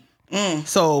C-suite.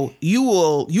 So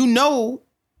you know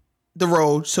the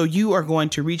road, so you are going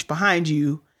to reach behind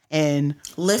you and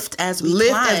lift as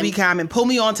we climb and pull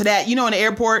me onto that. You know, in the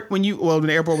airport, when the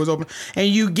airport was open and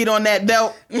you get on that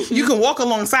belt, you can walk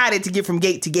alongside it to get from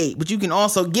gate to gate, but you can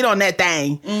also get on that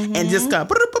thing and just go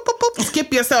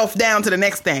skip yourself down to the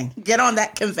next thing. Get on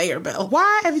that conveyor belt.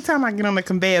 Why every time I get on the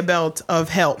conveyor belt of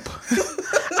help,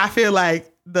 I feel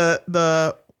like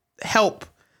the help,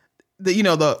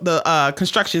 the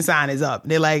construction sign is up.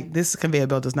 They're like, this conveyor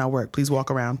belt does not work. Please walk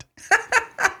around.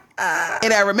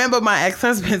 And I remember my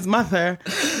ex-husband's mother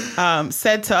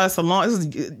said to us this was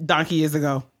donkey years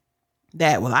ago,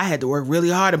 that, well, I had to work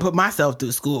really hard and put myself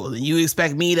through school, and you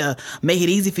expect me to make it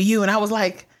easy for you? And I was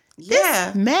like,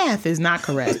 this math is not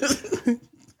correct.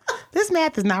 This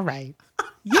math is not right.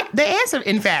 Yeah, the answer,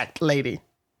 in fact, lady,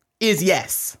 is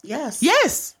yes. Yes.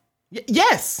 Yes.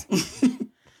 Yes.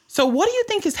 So what do you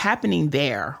think is happening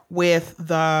there with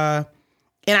the...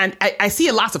 And I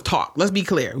see lots of talk. Let's be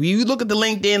clear. You look at the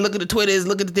LinkedIn, look at the Twitters,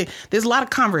 look at the thing. There's a lot of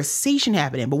conversation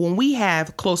happening. But when we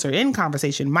have closer in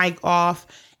conversation, mic off,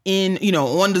 on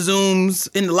the Zooms,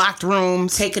 in the locked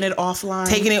rooms. Taking it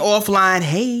offline.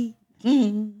 Hey.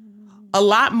 A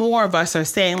lot more of us are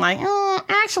saying like,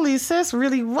 actually, sis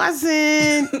really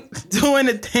wasn't doing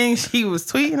the thing she was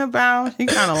tweeting about. She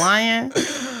kind of lying.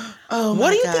 What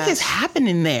do you think is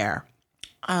happening there?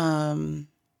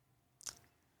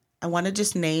 I want to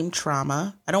just name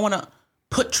trauma. I don't want to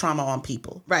put trauma on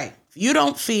people. Right. If you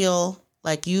don't feel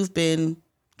like you've been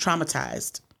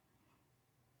traumatized,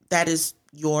 that is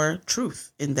your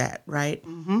truth in that, right?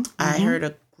 Mm-hmm. I heard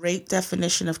a great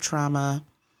definition of trauma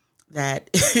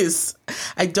that is,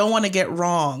 I don't want to get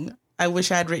wrong. I wish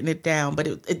I had written it down, but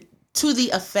it to the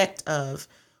effect of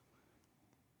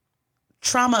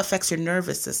trauma affects your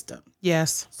nervous system.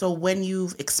 Yes. So when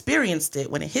you've experienced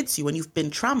it, when it hits you, when you've been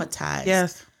traumatized,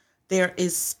 yes, there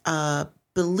is a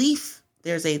belief,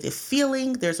 there's a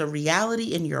feeling, there's a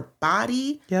reality in your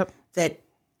body that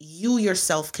you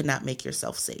yourself cannot make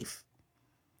yourself safe.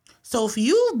 So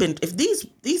if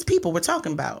these people we're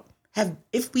talking about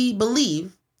if we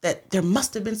believe that there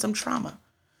must have been some trauma,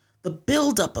 the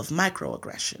buildup of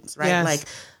microaggressions, right? Yes. Like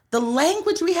the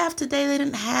language we have today, they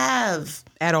didn't have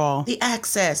at all the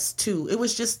access to. It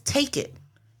was just take it.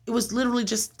 It was literally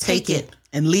just take it.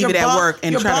 And leave it at work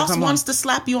and try to come on. Your boss wants to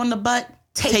slap you on the butt,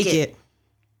 take it.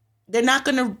 They're not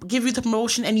going to give you the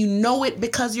promotion and you know it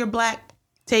because you're black.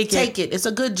 Take it. It's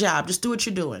a good job. Just do what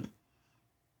you're doing.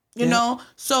 You know?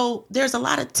 So there's a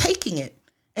lot of taking it.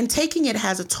 And taking it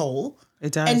has a toll.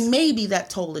 It does. And maybe that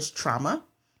toll is trauma,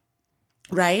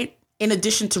 right? In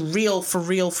addition to for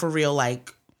real,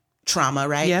 like trauma,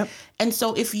 right? Yep. And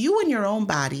so if you in your own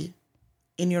body,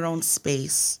 in your own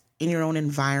space, in your own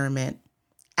environment,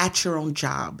 at your own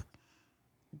job,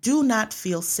 do not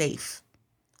feel safe,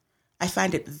 I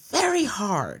find it very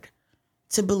hard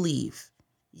to believe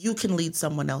you can lead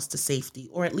someone else to safety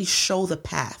or at least show the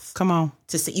path. Come on.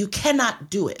 To say you cannot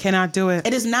do it. Cannot do it.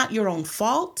 It is not your own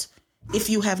fault. If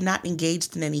you have not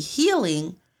engaged in any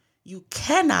healing, you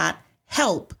cannot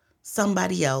help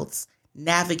somebody else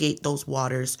navigate those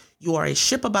waters. You are a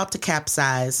ship about to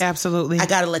capsize. Absolutely. I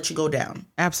got to let you go down.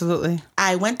 Absolutely.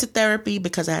 I went to therapy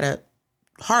because I had a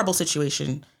horrible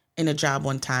situation in a job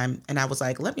one time. And I was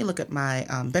like, let me look at my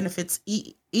benefits.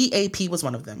 EAP was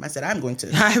one of them. I said, I'm going to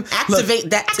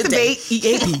activate that today. Activate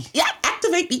EAP. Yeah,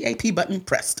 activate EAP button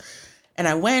pressed. And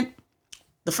I went.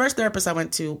 The first therapist I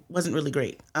went to wasn't really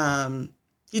great.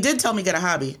 He did tell me get a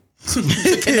hobby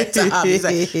to connect to hobbies.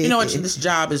 Like, you know what? This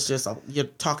job is just, you're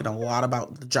talking a lot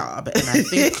about the job. And I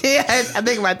think... I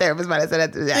think my therapist might have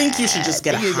said that. I think you should just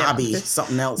get a hobby,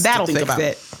 something else That'll to think fix about.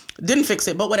 It. Didn't fix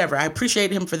it, but whatever. I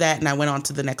appreciate him for that. And I went on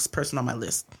to the next person on my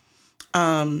list.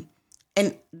 And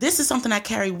this is something I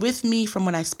carry with me from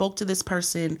when I spoke to this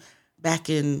person back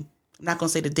in... I'm not going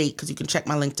to say the date because you can check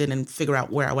my LinkedIn and figure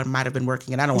out where I might have been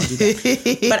working, and I don't want to do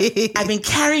that. But I've been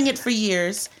carrying it for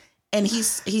years, and he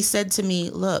said to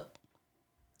me, look,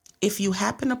 if you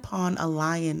happen upon a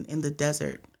lion in the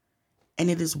desert and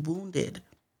it is wounded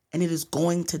and it is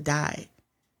going to die,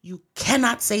 you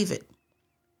cannot save it.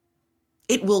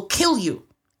 It will kill you,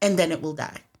 and then it will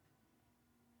die.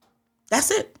 That's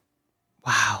it.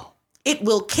 Wow. It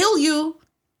will kill you,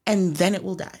 and then it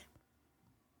will die.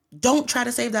 Don't try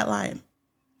to save that lion.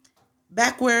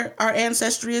 Back where our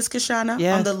ancestry is, Kishana,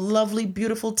 on the lovely,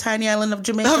 beautiful, tiny island of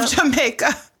Jamaica.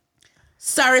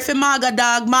 Sorry for Maga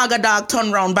dog,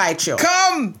 turn round, bite you.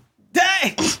 Come,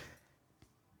 die.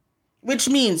 Which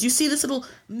means you see this little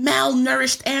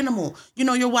malnourished animal. You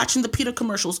know, you're watching the PETA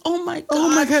commercials. Oh my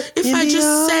God. If I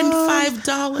just send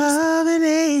 $5. Of an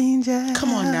angel. Come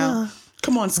on now.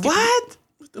 Come on, Skippy. What?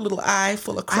 The little eye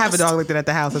full of crust. I have a dog like that at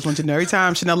the house. I just want you to know. Every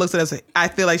time Chanel looks at us, I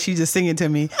feel like she's just singing to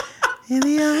me. In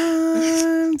the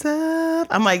arms of...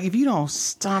 I'm like, if you don't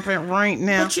stop it right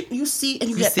now. But you see, and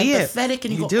you get empathetic,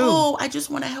 and you go, oh, I just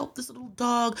want to help this little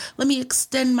dog. Let me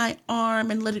extend my arm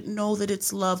and let it know that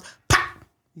it's loved. Pop!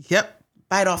 Yep.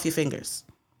 Bite off your fingers.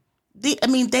 They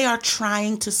are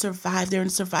trying to survive. They're in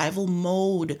survival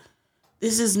mode.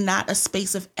 This is not a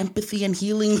space of empathy and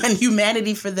healing and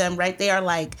humanity for them, right? They are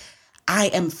like, I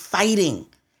am fighting.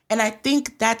 And I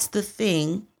think that's the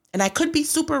thing. And I could be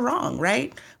super wrong,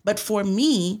 right? But for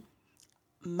me,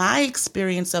 my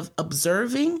experience of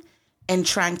observing and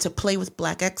trying to play with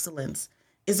Black excellence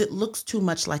is it looks too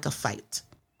much like a fight.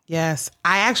 Yes.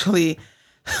 I actually,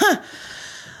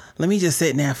 let me just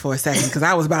sit in there for a second because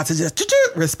I was about to just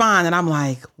respond. And I'm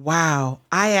like, wow,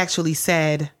 I actually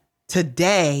said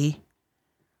today,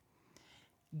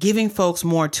 giving folks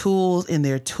more tools in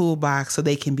their toolbox so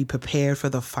they can be prepared for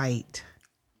the fight.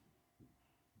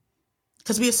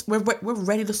 Because we're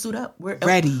ready to suit up. We're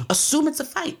ready. Assume it's a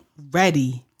fight.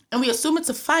 Ready. And we assume it's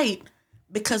a fight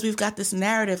because we've got this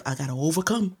narrative, I got to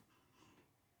overcome.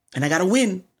 And I got to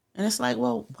win. And it's like,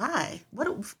 well, why? What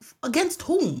against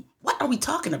whom? What are we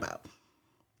talking about?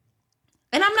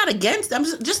 And I'm not against them.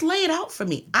 Just lay it out for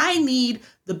me. I need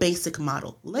the basic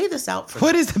model. Lay this out for me.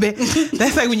 What is the basic?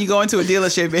 That's like when you go into a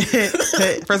dealership.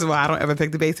 And, first of all, I don't ever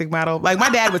pick the basic model. Like my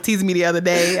dad was teasing me the other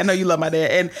day. I know you love my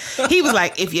dad. And he was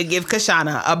like, if you give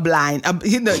Kashana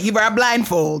give her a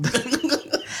blindfold.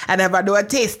 And if I do a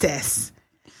taste test,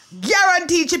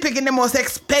 guaranteed you're picking the most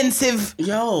expensive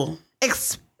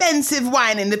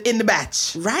wine in the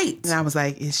batch. Right. And I was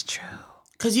like, it's true.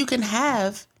 Because you can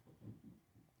have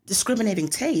discriminating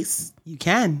tastes. You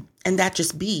can. And that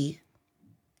just be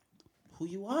who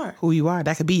you are. Who you are.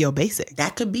 That could be your basic.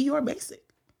 That could be your basic.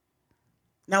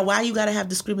 Now, why you got to have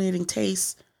discriminating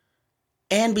tastes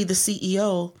and be the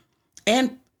CEO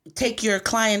and take your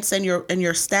clients and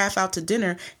your staff out to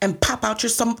dinner and pop out your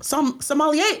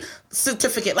sommelier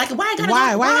certificate? Like, why?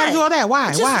 Why gotta do all that?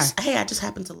 Why? Hey, I just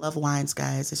happen to love wines,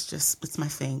 guys. It's my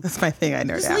thing. That's my thing. I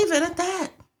know that. Just leave it at that.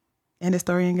 End of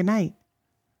story and good night.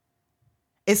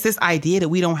 It's this idea that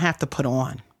we don't have to put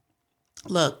on.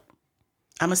 Look,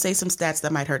 I'm going to say some stats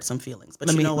that might hurt some feelings.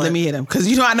 But you know what? Let me hit them.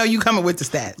 Because I know you coming with the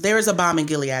stats. There is a bomb in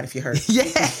Gilead if you heard. Yeah.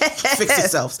 Fix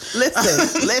yourselves.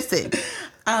 Listen.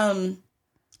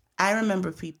 I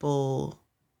remember people,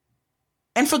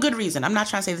 and for good reason. I'm not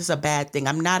trying to say this is a bad thing.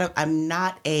 I'm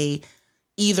not a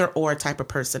either or type of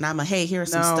person. I'm a, hey,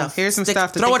 here's some stuff. Here's some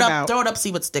stuff to throw think it up, about. Throw it up,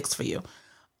 see what sticks for you.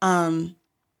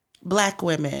 Black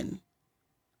women,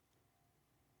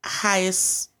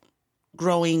 fastest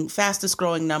growing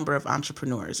number of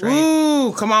entrepreneurs, right?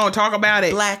 Ooh, come on, talk about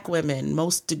it. Black women,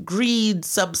 most degreed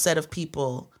subset of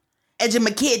people.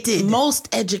 Most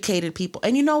educated people.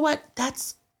 And you know what?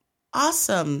 That's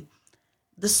awesome.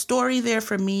 The story there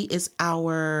for me is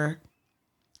our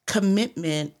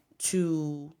commitment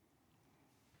to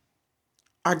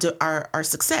our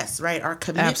success, right? Our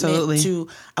commitment to,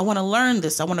 I want to learn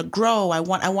this. I want to grow. I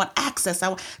want access.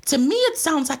 To me, it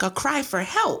sounds like a cry for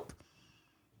help.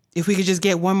 If we could just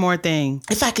get one more thing.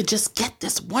 If I could just get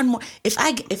this one more.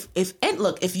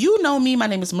 If you know me, my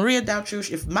name is Maria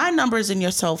Daltruche. If my number is in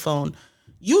your cell phone,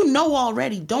 you know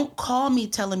already. Don't call me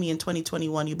telling me in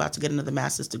 2021 you're about to get another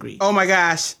master's degree. Oh my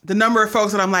gosh. The number of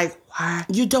folks that I'm like, why?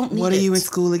 You don't need it. What are you in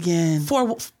school again?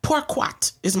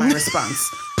 Pourquoi is my response.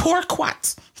 Pourquoi.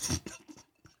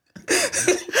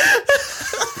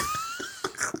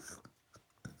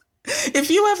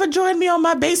 If you ever join me on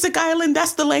my basic island,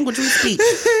 that's the language we speak.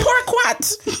 Pourquoi.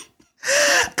 Because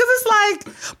it's like,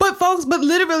 but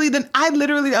literally, I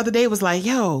the other day was like,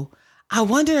 yo, I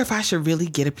wonder if I should really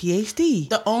get a PhD.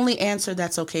 The only answer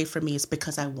that's okay for me is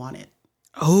because I want it.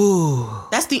 Oh.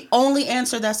 That's the only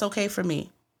answer that's okay for me.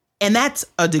 And that's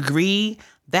a degree.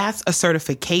 That's a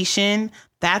certification.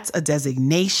 That's a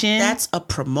designation. That's a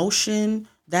promotion.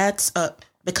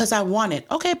 Because I want it.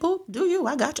 Okay, boo, do you.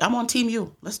 I got you. I'm on team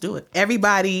you. Let's do it.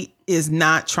 Everybody is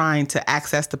not trying to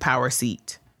access the power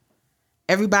seat.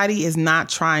 Everybody is not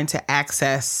trying to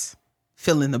access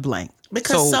fill in the blank.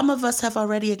 Because some of us have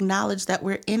already acknowledged that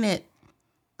we're in it.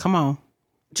 Come on.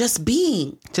 Just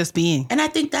being. And I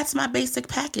think that's my basic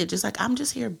package. It's like, I'm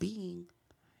just here being.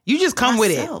 You just come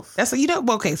myself. with it. That's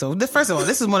okay. So first of all,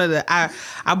 this is one of the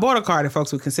I bought a car that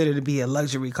folks would consider to be a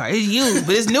luxury car. It's used,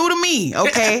 but it's new to me.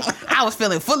 Okay, I was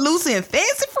feeling footloose and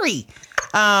fancy free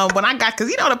when I got,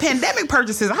 because the pandemic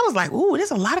purchases. I was like, ooh, there's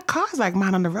a lot of cars like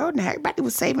mine on the road now. Everybody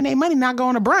was saving their money, not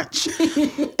going to brunch.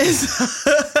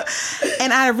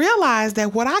 And I realized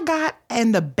that what I got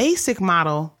in the basic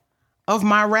model of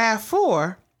my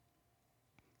RAV4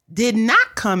 did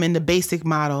not come in the basic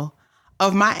model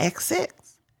of my X6.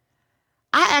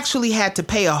 I actually had to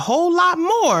pay a whole lot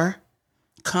more.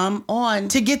 Come on.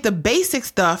 To get the basic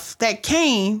stuff that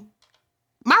came,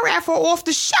 my RAV4 off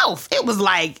the shelf. It was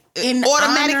like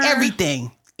automatic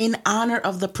everything. In honor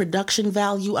of the production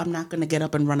value, I'm not going to get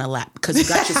up and run a lap because you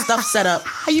got your stuff set up.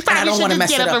 You and I don't want to mess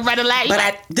get it up up. And run a lap.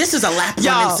 But this is a lap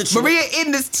running situation. Maria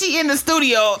in the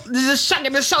studio, just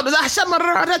shucking the shoulders.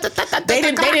 They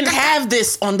didn't have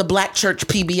this on the Black Church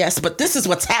PBS, but this is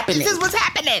what's happening. This is what's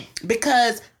happening.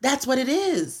 Because that's what it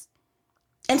is.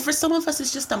 And for some of us,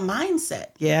 it's just a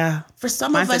mindset. Yeah. For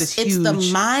some of us, it's the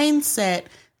mindset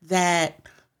that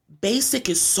basic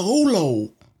is so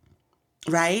low,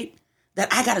 right? That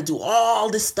I got to do all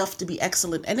this stuff to be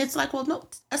excellent. And it's like, well, no,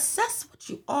 assess what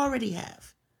you already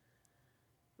have,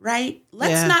 right?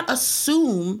 Let's not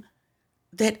assume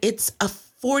that it's a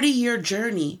 40-year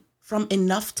journey from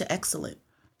enough to excellent.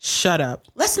 Shut up.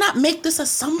 Let's not make this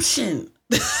assumption.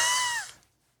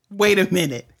 Wait a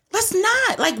minute. Let's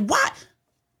not. Like, what?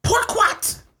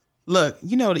 Pourquoi? Look,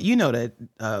 you know that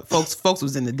folks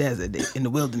was in the desert, in the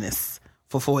wilderness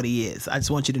for 40 years. I just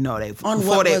want you to know that. On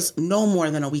what was no more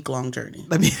than a week-long journey.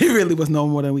 I mean, it really was no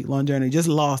more than a week-long journey. Just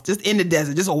lost, just in the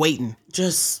desert, just waiting.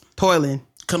 Just toiling.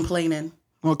 Complaining.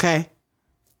 Okay.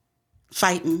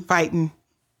 Fighting.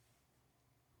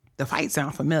 The fight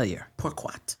sound familiar.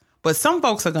 Pourquoi? But some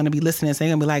folks are going to be listening and they're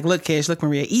going to be like, look, Kish, look,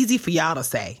 Maria, easy for y'all to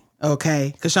say.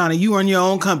 Okay. Kashana, you run your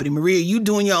own company. Maria, you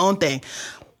doing your own thing.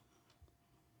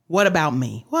 What about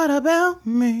me? What about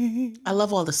me? I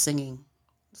love all the singing.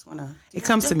 It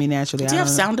comes to me naturally. Do you have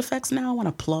sound effects now? I want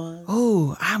to applause.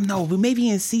 Oh, I don't know. We may be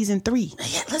in season 3.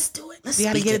 Yeah, let's do it. We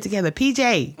got to get it together.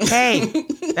 PJ, hey,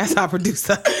 that's our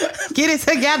producer. Get it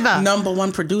together. Number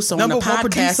 1 producer on the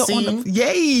podcast scene.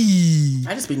 Yay.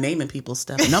 I just be naming people's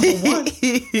stuff. Number 1.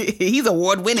 He's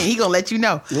award winning. He gonna let you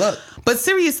know. Look. But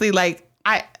seriously, like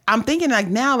I'm thinking like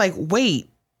now, like, wait.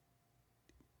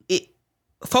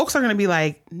 Folks are gonna be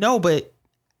like, no, but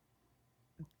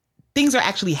things are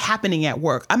actually happening at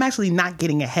work. I'm actually not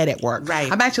getting ahead at work. Right.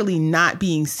 I'm actually not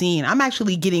being seen. I'm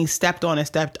actually getting stepped on and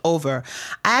stepped over.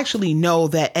 I actually know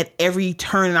that at every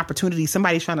turn and opportunity,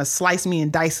 somebody's trying to slice me and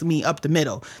dice me up the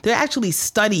middle. There are actually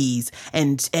studies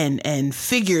and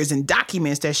figures and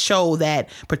documents that show that,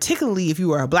 particularly if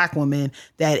you are a Black woman,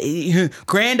 that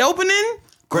grand opening,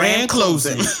 grand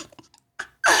closing.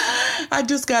 I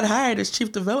just got hired as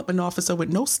chief development officer with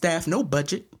no staff, no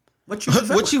budget. What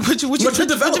you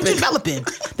developing?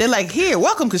 They're like, here,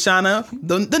 welcome, Kashana,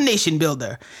 the nation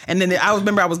builder. And then I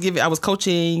was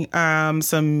coaching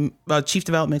some chief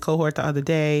development cohort the other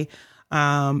day,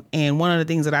 and one of the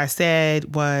things that I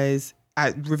said was I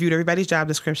reviewed everybody's job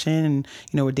description,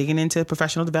 and we're digging into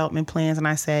professional development plans, and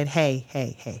I said,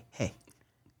 hey,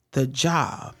 the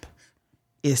job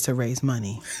is to raise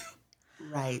money.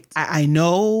 Right. I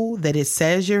know that it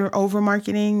says you're over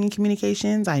marketing and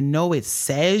communications. I know it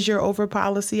says you're over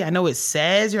policy. I know it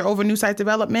says you're over new site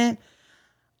development.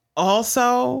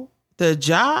 Also, the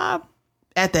job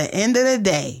at the end of the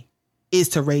day is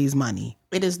to raise money.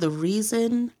 It is the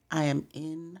reason I am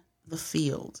in the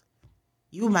field.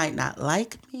 You might not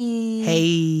like me. Hey.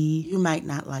 You might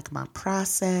not like my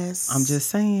process. I'm just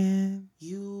saying.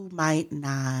 You might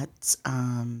not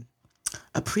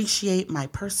appreciate my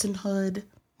personhood.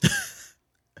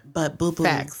 But boo-boo.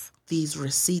 Facts. These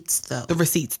receipts, though. The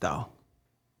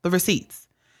receipts.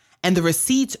 And the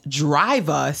receipts drive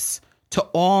us to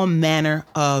all manner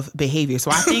of behavior.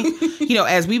 So I think,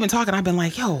 as we've been talking, I've been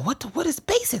like, yo, what does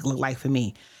basic look like for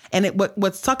me? And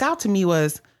what stuck out to me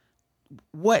was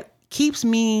what keeps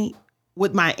me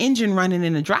with my engine running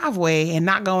in the driveway and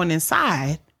not going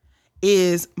inside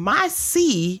is my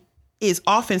C is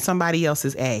often somebody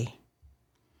else's A.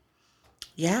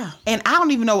 Yeah. And I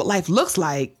don't even know what life looks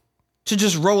like to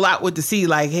just roll out with the C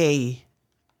like, hey,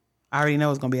 I already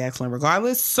know it's going to be excellent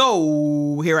regardless.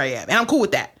 So here I am. And I'm cool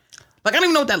with that. Like, I don't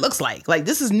even know what that looks like. Like,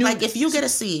 this is new. Like, if you get a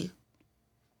C,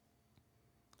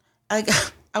 I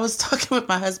was talking with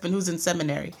my husband who's in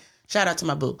seminary. Shout out to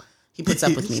my boo. He puts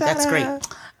up with me. That's great.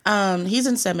 He's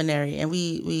in seminary, and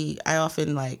I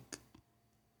often, like,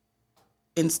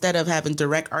 instead of having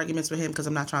direct arguments with him, because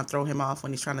I'm not trying to throw him off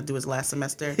when he's trying to do his last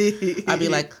semester, I'd be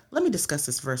like, let me discuss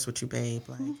this verse with you, babe.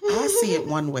 Like, I see it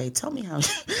one way. Tell me how.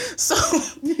 So,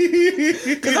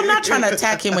 because I'm not trying to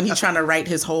attack him when he's trying to write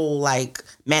his whole, like,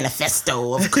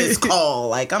 manifesto of his call.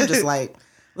 Like, I'm just like,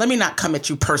 let me not come at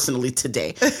you personally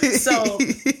today. So,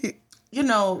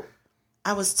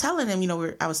 I was telling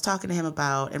him, I was talking to him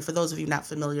about, and for those of you not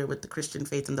familiar with the Christian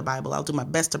faith and the Bible, I'll do my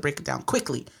best to break it down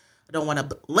quickly. I don't want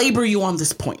to labor you on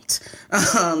this point.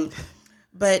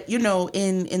 But,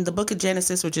 in the book of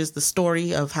Genesis, which is the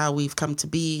story of how we've come to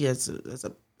be as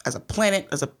a as a planet,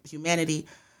 as a humanity,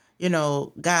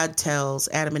 God tells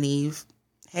Adam and Eve,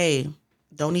 hey,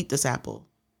 don't eat this apple.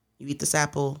 You eat this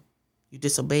apple, you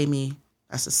disobey me.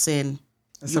 That's a sin.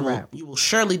 That's a wrap. You will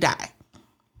surely die.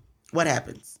 What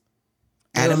happens?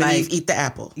 Adam and Eve eat the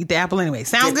apple. Eat the apple anyway.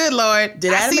 Sounds good, Lord.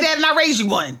 I see that and I raised you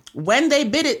one. When they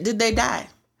bit it, did they die?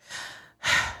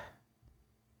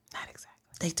 Not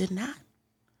exactly. They did not.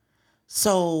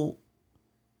 So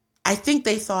I think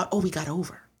they thought, oh, we got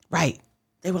over. Right.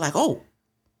 They were like, oh,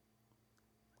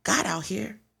 God out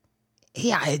here.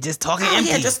 He out here just talking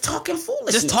empty. Yeah, just talking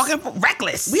foolishness. Just talking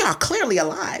reckless. We are clearly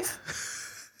alive.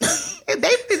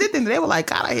 They were like,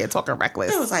 God out here talking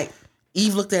reckless. It was like,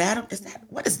 Eve looked at Adam.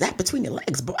 What is that between your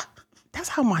legs, bro? That's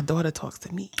how my daughter talks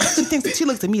to me. She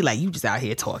looks at me like, you just out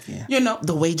here talking.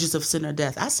 The wages of sin are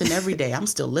death. I sin every day. I'm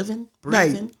still living,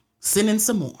 breathing, right. Sinning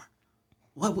some more.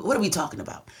 What are we talking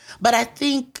about? But I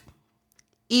think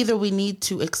either we need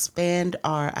to expand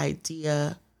our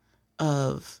idea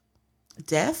of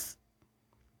death.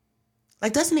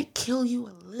 Like, doesn't it kill you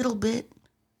a little bit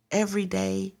every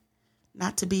day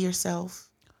not to be yourself?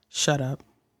 Shut up.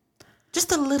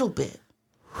 Just a little bit.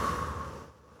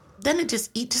 Then it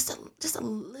just a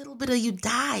little bit of you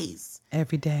dies.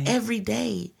 Every day. Every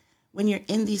day when you're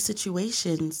in these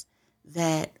situations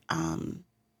that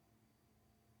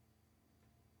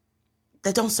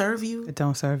don't serve you. That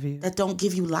don't serve you. That don't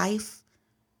give you life.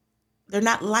 They're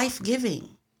not life-giving.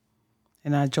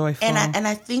 And not joyful. And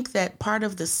I think that part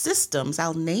of the systems,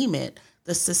 I'll name it,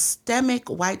 the systemic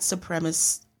white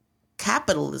supremacist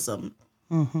capitalism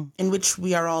in which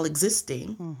we are all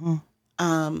existing,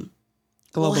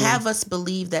 will have us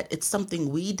believe that it's something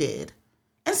we did.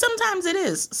 And sometimes it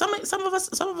is. Some of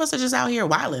us are just out here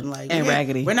wilding, like, and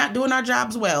raggedy. We're not doing our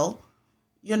jobs well.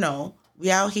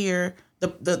 We out here.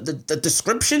 The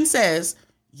description says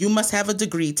you must have a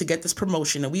degree to get this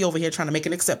promotion, and we over here trying to make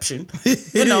an exception. Some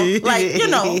of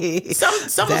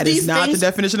that these is not things, the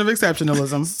definition of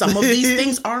exceptionalism. Some of these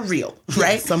things are real,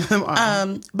 right? Yes, some of them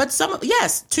are. But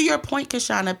yes, to your point,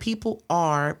 Kishana, people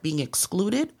are being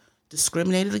excluded,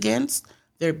 discriminated against.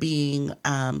 They're being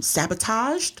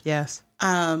sabotaged. Yes,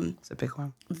 it's a big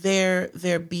one.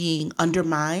 They're being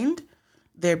undermined.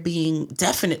 They're being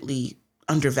definitely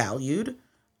undervalued.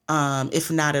 If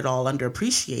not at all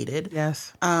underappreciated.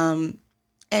 Yes.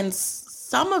 And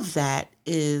some of that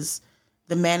is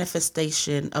the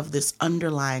manifestation of this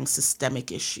underlying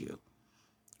systemic issue,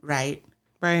 right?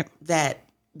 Right. That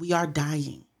we are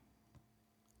dying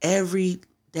every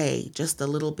day, just a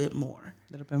little bit more.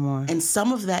 A little bit more. And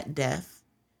some of that death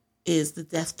is the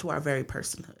death to our very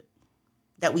personhood,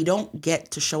 that we don't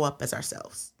get to show up as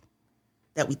ourselves,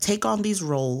 that we take on these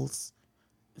roles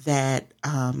that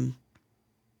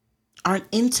aren't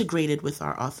integrated with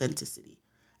our authenticity.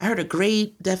 I heard a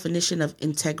great definition of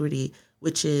integrity,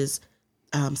 which is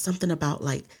something about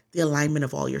like the alignment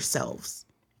of all yourselves.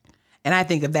 And I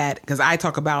think of that because I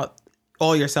talk about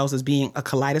all yourselves as being a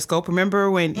kaleidoscope. Remember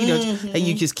when, that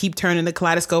you just keep turning the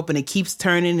kaleidoscope and it keeps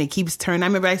turning and it keeps turning. I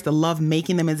remember I used to love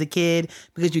making them as a kid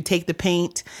because you take the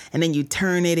paint and then you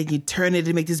turn it and you turn it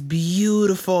to make this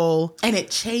beautiful. And it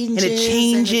changes.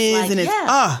 And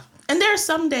And there are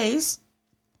some days,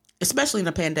 especially in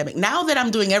a pandemic, now that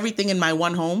I'm doing everything in my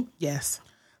one home. Yes.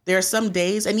 There are some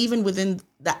days, and even within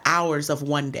the hours of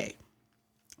one day,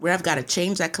 where I've got to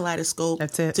change that kaleidoscope.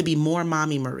 That's it. To be more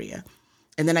Mommy Maria.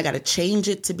 And then I got to change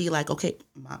it to be like, okay,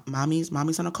 mommy's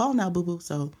on a call now, boo-boo.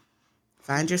 So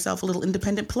find yourself a little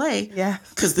independent play. Yeah.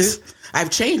 Because I've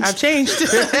changed. The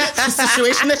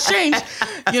situation has changed.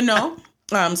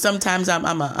 Sometimes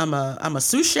I'm a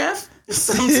sous chef.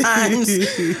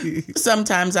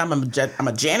 Sometimes I'm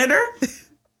a janitor.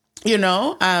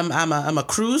 I'm a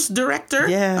cruise director.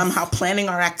 Yes. I'm planning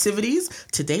our activities.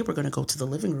 Today we're going to go to the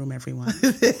living room, everyone. At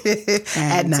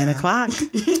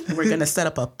 9:00. We're going to set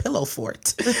up a pillow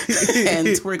fort. And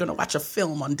we're going to watch a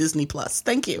film on Disney Plus.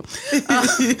 Thank you.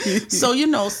 So,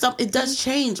 it does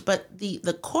change, but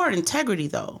the core integrity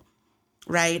though,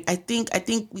 right? I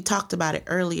think we talked about it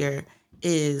earlier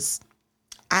is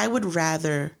I would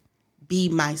rather be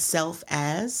myself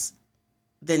as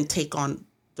than take on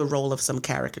the role of some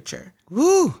caricature.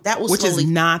 Woo! Which is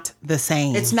not the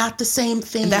same. It's not the same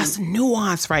thing. And that's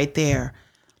nuance right there.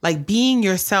 Like being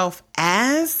yourself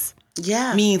as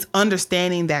means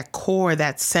understanding that core,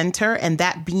 that center, and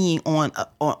that being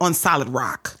on solid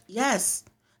rock. Yes.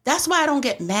 That's why I don't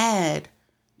get mad,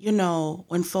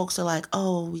 when folks are like,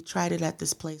 oh, we tried it at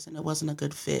this place and it wasn't a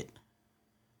good fit.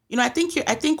 I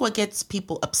think what gets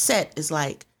people upset is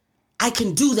like, I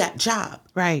can do that job.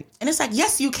 Right. And it's like,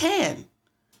 yes, you can.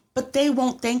 But they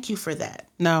won't thank you for that.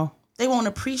 No. They won't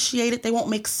appreciate it. They won't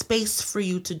make space for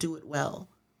you to do it well.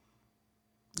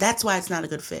 That's why it's not a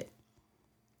good fit.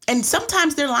 And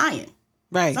sometimes they're lying.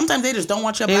 Right. Sometimes they just don't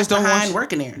want your black behind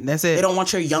working there. That's it. They don't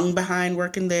want your young behind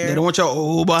working there. They don't want your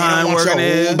old behind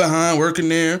working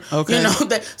there. Okay. You know,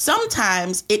 that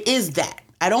sometimes it is that.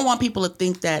 I don't want people to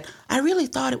think that I really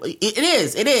thought it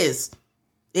is.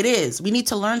 It is. We need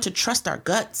to learn to trust our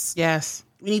guts. Yes.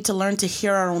 We need to learn to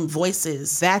hear our own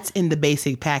voices. That's in the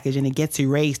basic package, and it gets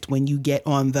erased when you get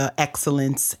on the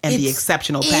excellence and the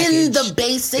exceptional package. In the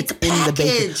basic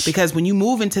package. Because when you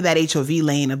move into that HOV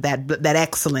lane of that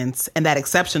excellence and that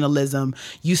exceptionalism,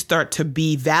 you start to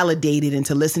be validated and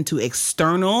to listen to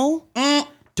external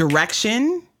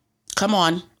direction. Come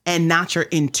on. And not your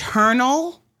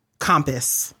internal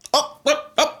compass. Oh,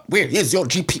 where is your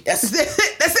GPS? That's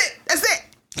it.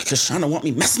 Kishana want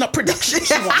me messing up production.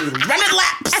 She want me running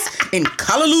laps in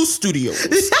Callaloo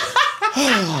Studios.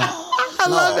 I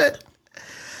love it.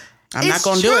 I'm not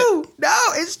going to do it. No,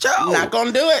 it's true. I'm not going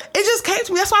to do it. It just came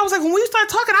to me. That's why I was like, when we started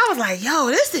talking, I was like, yo,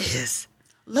 this is.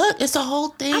 Look, it's a whole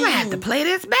thing. I'm going to have to play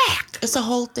this back. It's a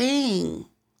whole thing.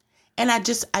 And I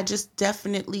just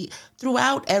definitely,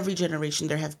 throughout every generation,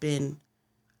 there have been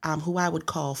who I would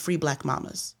call free black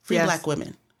mamas, free black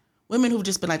women. Women who've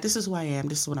just been like, this is who I am,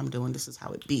 this is what I'm doing, this is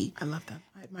how it be. I love them.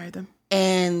 I admire them.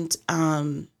 And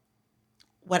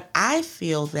what I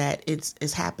feel that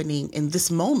is happening in this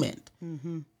moment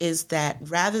is that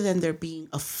rather than there being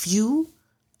a few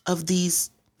of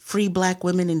these free black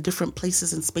women in different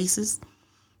places and spaces,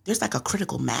 there's like a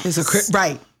critical mass.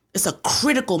 Right. It's a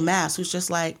critical mass who's just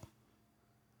like,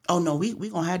 oh no, we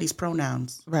gonna have these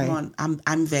pronouns. Right. Come on,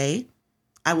 I'm they.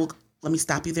 Let me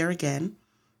stop you there again.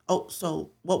 Oh, so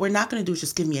what we're not going to do is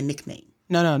just give me a nickname.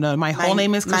 No. My whole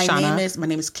name is Kishana. My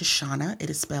name is Kishana. It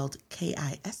is spelled Kish.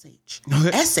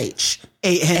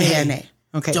 SHANA.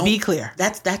 Okay, be clear.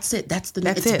 That's it.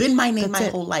 It's been my name my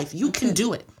whole life. You can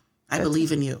do it. I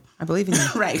believe in you. I believe in you.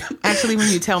 Right. Actually, when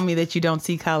you tell me that you don't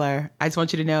see color, I just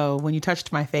want you to know when you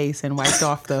touched my face and wiped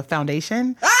off the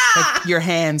foundation, that your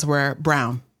hands were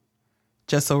brown.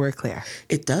 Just so we're clear.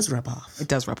 It does rub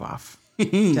off.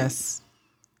 Just.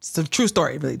 It's a true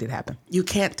story. It really did happen. You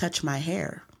can't touch my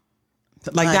hair.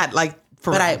 For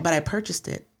real. But I purchased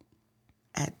it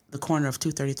at the corner of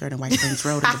 233rd and White Plains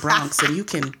Road in the Bronx, and you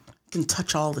can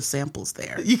touch all the samples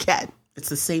there. You can. It's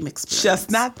the same experience. Just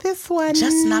not this one.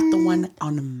 Just not the one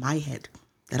on my head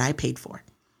that I paid for.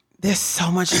 There's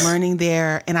so much learning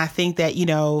there. And I think that,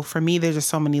 for me, there's just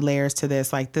so many layers to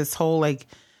this. Like this whole, the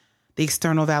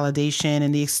external validation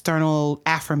and the external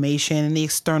affirmation and the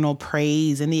external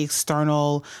praise and the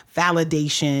external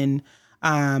validation.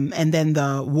 And then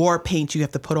the war paint you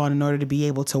have to put on in order to be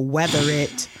able to weather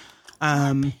it.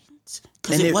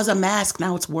 Because it was a mask.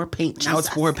 Now it's war paint. Now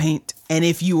it's war paint. And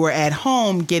if you were at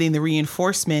home getting the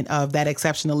reinforcement of that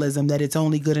exceptionalism, that it's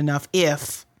only good enough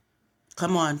if.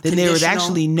 Come on. Then there was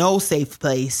actually no safe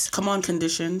place. Come on,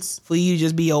 conditions. For you to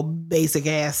just be your basic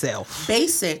ass self.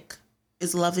 Basic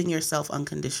is loving yourself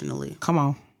unconditionally. Come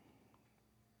on.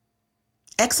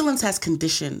 Excellence has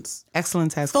conditions. And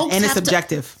it's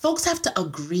subjective. Folks have to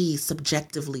agree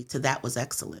subjectively to that was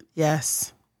excellent.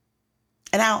 Yes.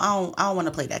 And I don't want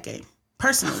to play that game.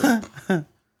 Personally.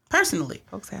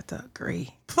 Folks have to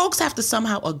agree. Folks have to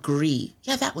somehow agree.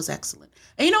 Yeah, that was excellent.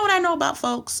 And you know what I know about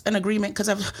folks? An agreement, because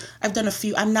I've done a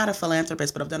few. I'm not a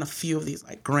philanthropist, but I've done a few of these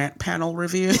grant panel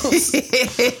reviews.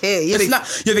 You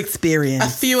have experience. A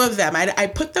few of them. I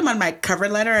put them on my cover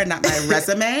letter and not my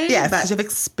resume. Yes, but you have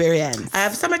experience. I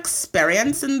have some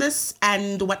experience in this,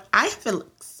 and what I have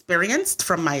experienced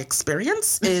from my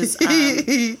experience is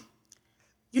you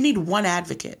need one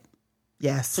advocate.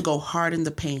 Yes. To go hard in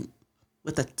the paint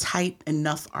with a tight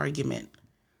enough argument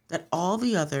that all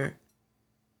the other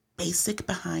basic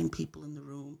behind people in the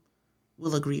room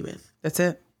will agree with. That's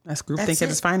it. That's groupthink at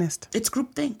its finest. It's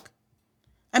groupthink.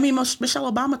 I mean,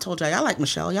 Michelle Obama told y'all like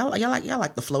Michelle. Y'all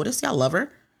like the FLOTUS. Y'all love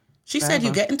her. She said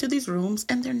you get into these rooms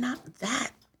and they're not that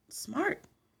smart.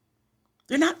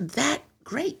 They're not that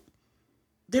great.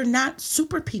 They're not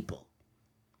super people.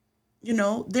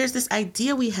 There's this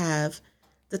idea we have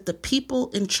that the people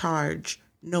in charge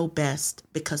know best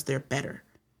because they're better.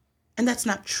 And that's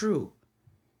not true.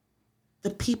 The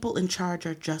people in charge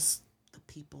are just the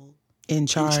people in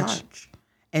charge.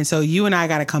 And so you and I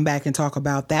got to come back and talk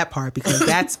about that part because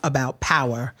that's about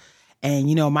power. And,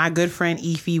 my good friend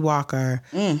Effie Walker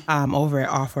over at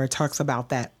Offer talks about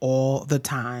that all the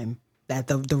time. That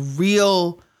the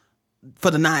real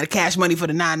for the cash money for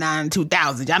the 99 and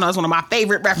 2000. Y'all know it's one of my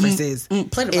favorite references.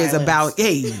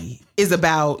 Is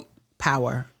about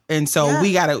power. And so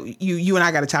we gotta, you and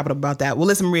I gotta chop it up about that. Well,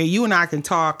 listen, Maria, you and I can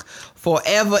talk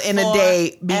forever in a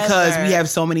day because we have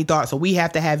so many thoughts. So we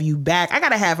have to have you back. I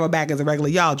gotta have her back as a regular.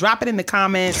 Y'all drop it in the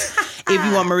comments if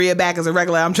you want Maria back as a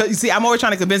regular. I'm always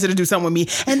trying to convince her to do something with me.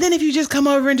 And then if you just come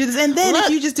over and do this, and then if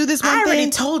you just do this one thing. I already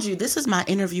told you, this is my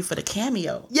interview for the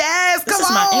Cameo. Yes, this is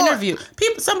my interview.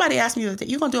 Somebody asked me,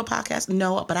 you gonna do a podcast?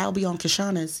 No, but I'll be on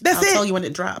Kishana's. I'll tell you when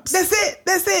it drops. That's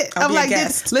it. I'm like,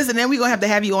 listen, then we're gonna have to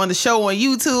have you on the show on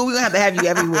YouTube. We're gonna have to have you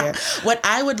everywhere. What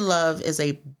I would love is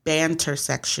a banter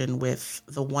section with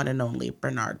the one and only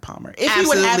Bernard Palmer. If he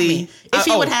would have me.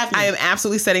 I am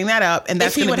absolutely setting that up, and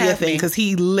that's going to be a thing because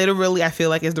he literally, I feel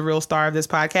like, is the real star of this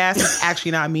podcast. It's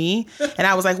actually not me. And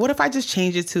I was like, what if I just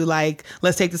change it to like,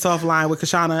 let's take this offline with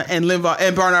Kishana and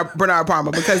Bernard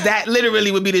Palmer, because that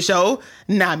literally would be the show,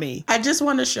 not me. I just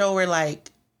want a show where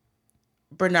like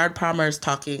Bernard Palmer is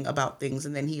talking about things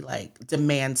and then he like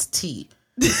demands tea.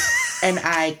 And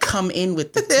I come in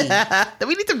with the tea.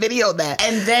 We need to video that.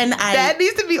 And then that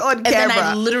needs to be on camera. And then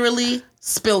I literally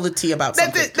spill the tea about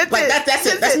something. That's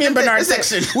it. That's me and Bernard's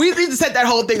section. We need to set that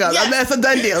whole thing up. Yes. That's a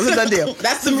done deal.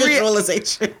 That's the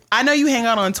visualization. I know you hang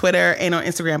out on Twitter and on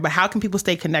Instagram, but how can people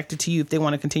stay connected to you if they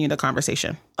want to continue the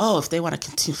conversation? Oh, if they want to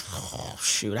continue. Oh,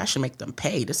 shoot. I should make them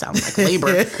pay. This sounds like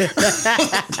labor.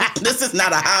 This is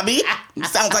not a hobby. It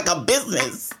sounds like a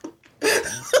business.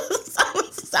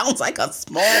 Sounds like a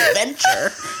small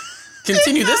venture.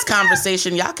 Continue this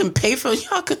conversation. Y'all can pay for my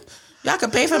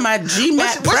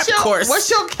GMAT prep course. What's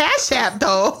your Cash App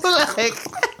though? Like,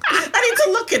 I need to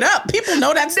look it up. People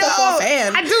know that stuff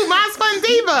offhand. I do. Mine's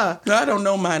Fundiva. No, I don't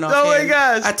know mine offhand. Oh my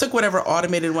gosh! I took whatever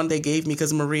automated one they gave me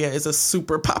because Maria is a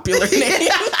super popular name.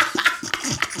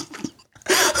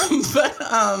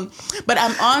 But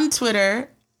I'm on Twitter.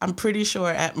 I'm pretty sure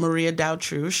at Maria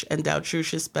Dautruche, and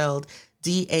Dautruche is spelled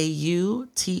Dautruche.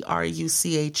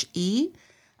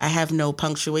 I have no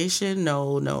punctuation,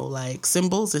 no like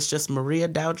symbols. It's just Maria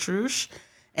Dautruche.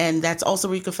 And that's also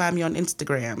where you can find me on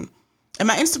Instagram. And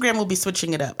my Instagram will be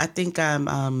switching it up. I think I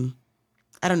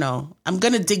don't know. I'm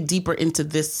going to dig deeper into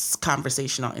this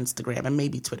conversation on Instagram and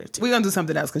maybe Twitter too. We're going to do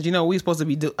something else because, we're supposed to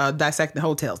be dissecting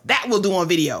hotels. That we'll do on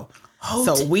video.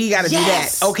 So we got to do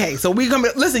that. Okay, so we're going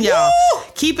to listen, y'all. Woo!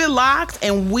 Keep it locked,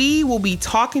 and we will be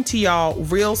talking to y'all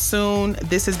real soon.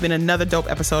 This has been another dope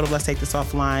episode of Let's Take This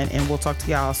Offline, and we'll talk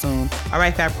to y'all soon. All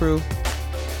right, Fab Crew.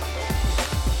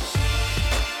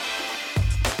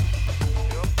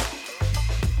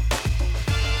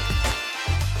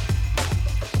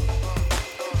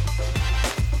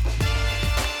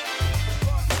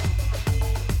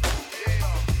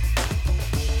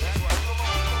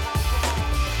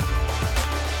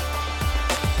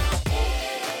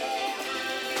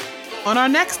 On our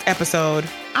next episode,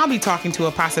 I'll be talking to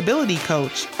a possibility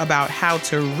coach about how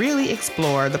to really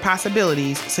explore the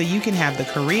possibilities so you can have the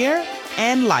career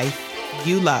and life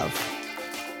you love.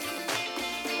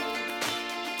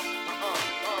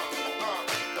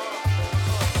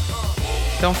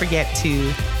 Don't forget to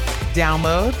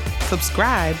download,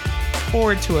 subscribe,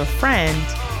 forward to a friend,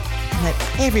 and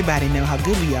let everybody know how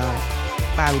good we are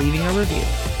by leaving a review.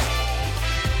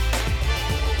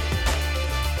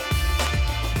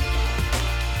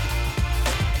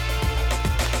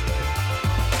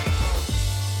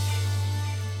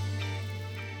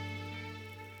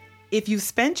 If you've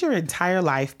spent your entire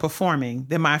life performing,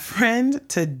 then my friend,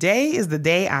 today is the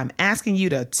day I'm asking you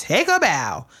to take a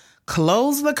bow,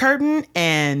 close the curtain,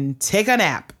 and take a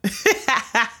nap.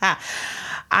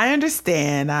 I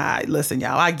understand. Listen,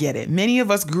 y'all, I get it. Many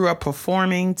of us grew up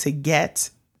performing to get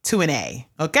to an A,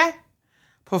 okay?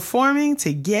 Performing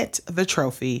to get the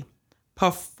trophy.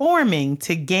 Performing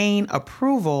to gain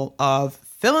approval of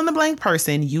fill-in-the-blank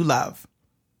person you love.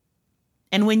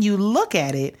 And when you look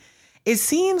at it, it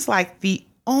seems like the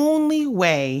only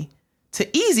way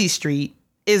to Easy Street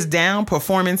is down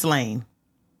performance lane.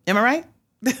 Am I right?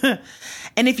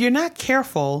 And if you're not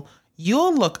careful,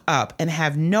 you'll look up and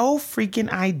have no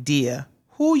freaking idea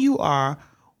who you are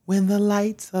when the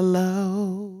lights are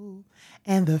low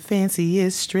and the fancy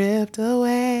is stripped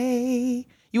away.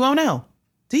 You won't know.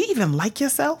 Do you even like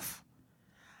yourself?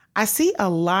 I see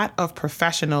a lot of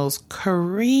professionals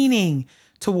careening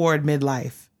toward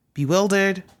midlife,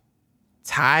 bewildered,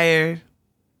 tired,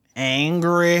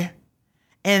 angry,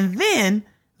 and then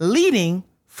leading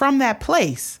from that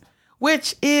place,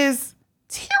 which is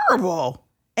terrible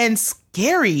and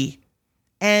scary.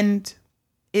 And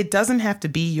it doesn't have to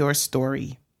be your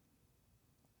story.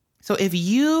 So if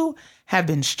you have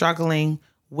been struggling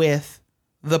with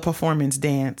the performance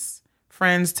dance,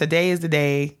 friends, today is the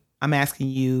day I'm asking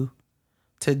you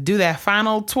to do that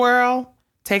final twirl,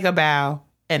 take a bow,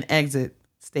 and exit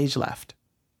stage left.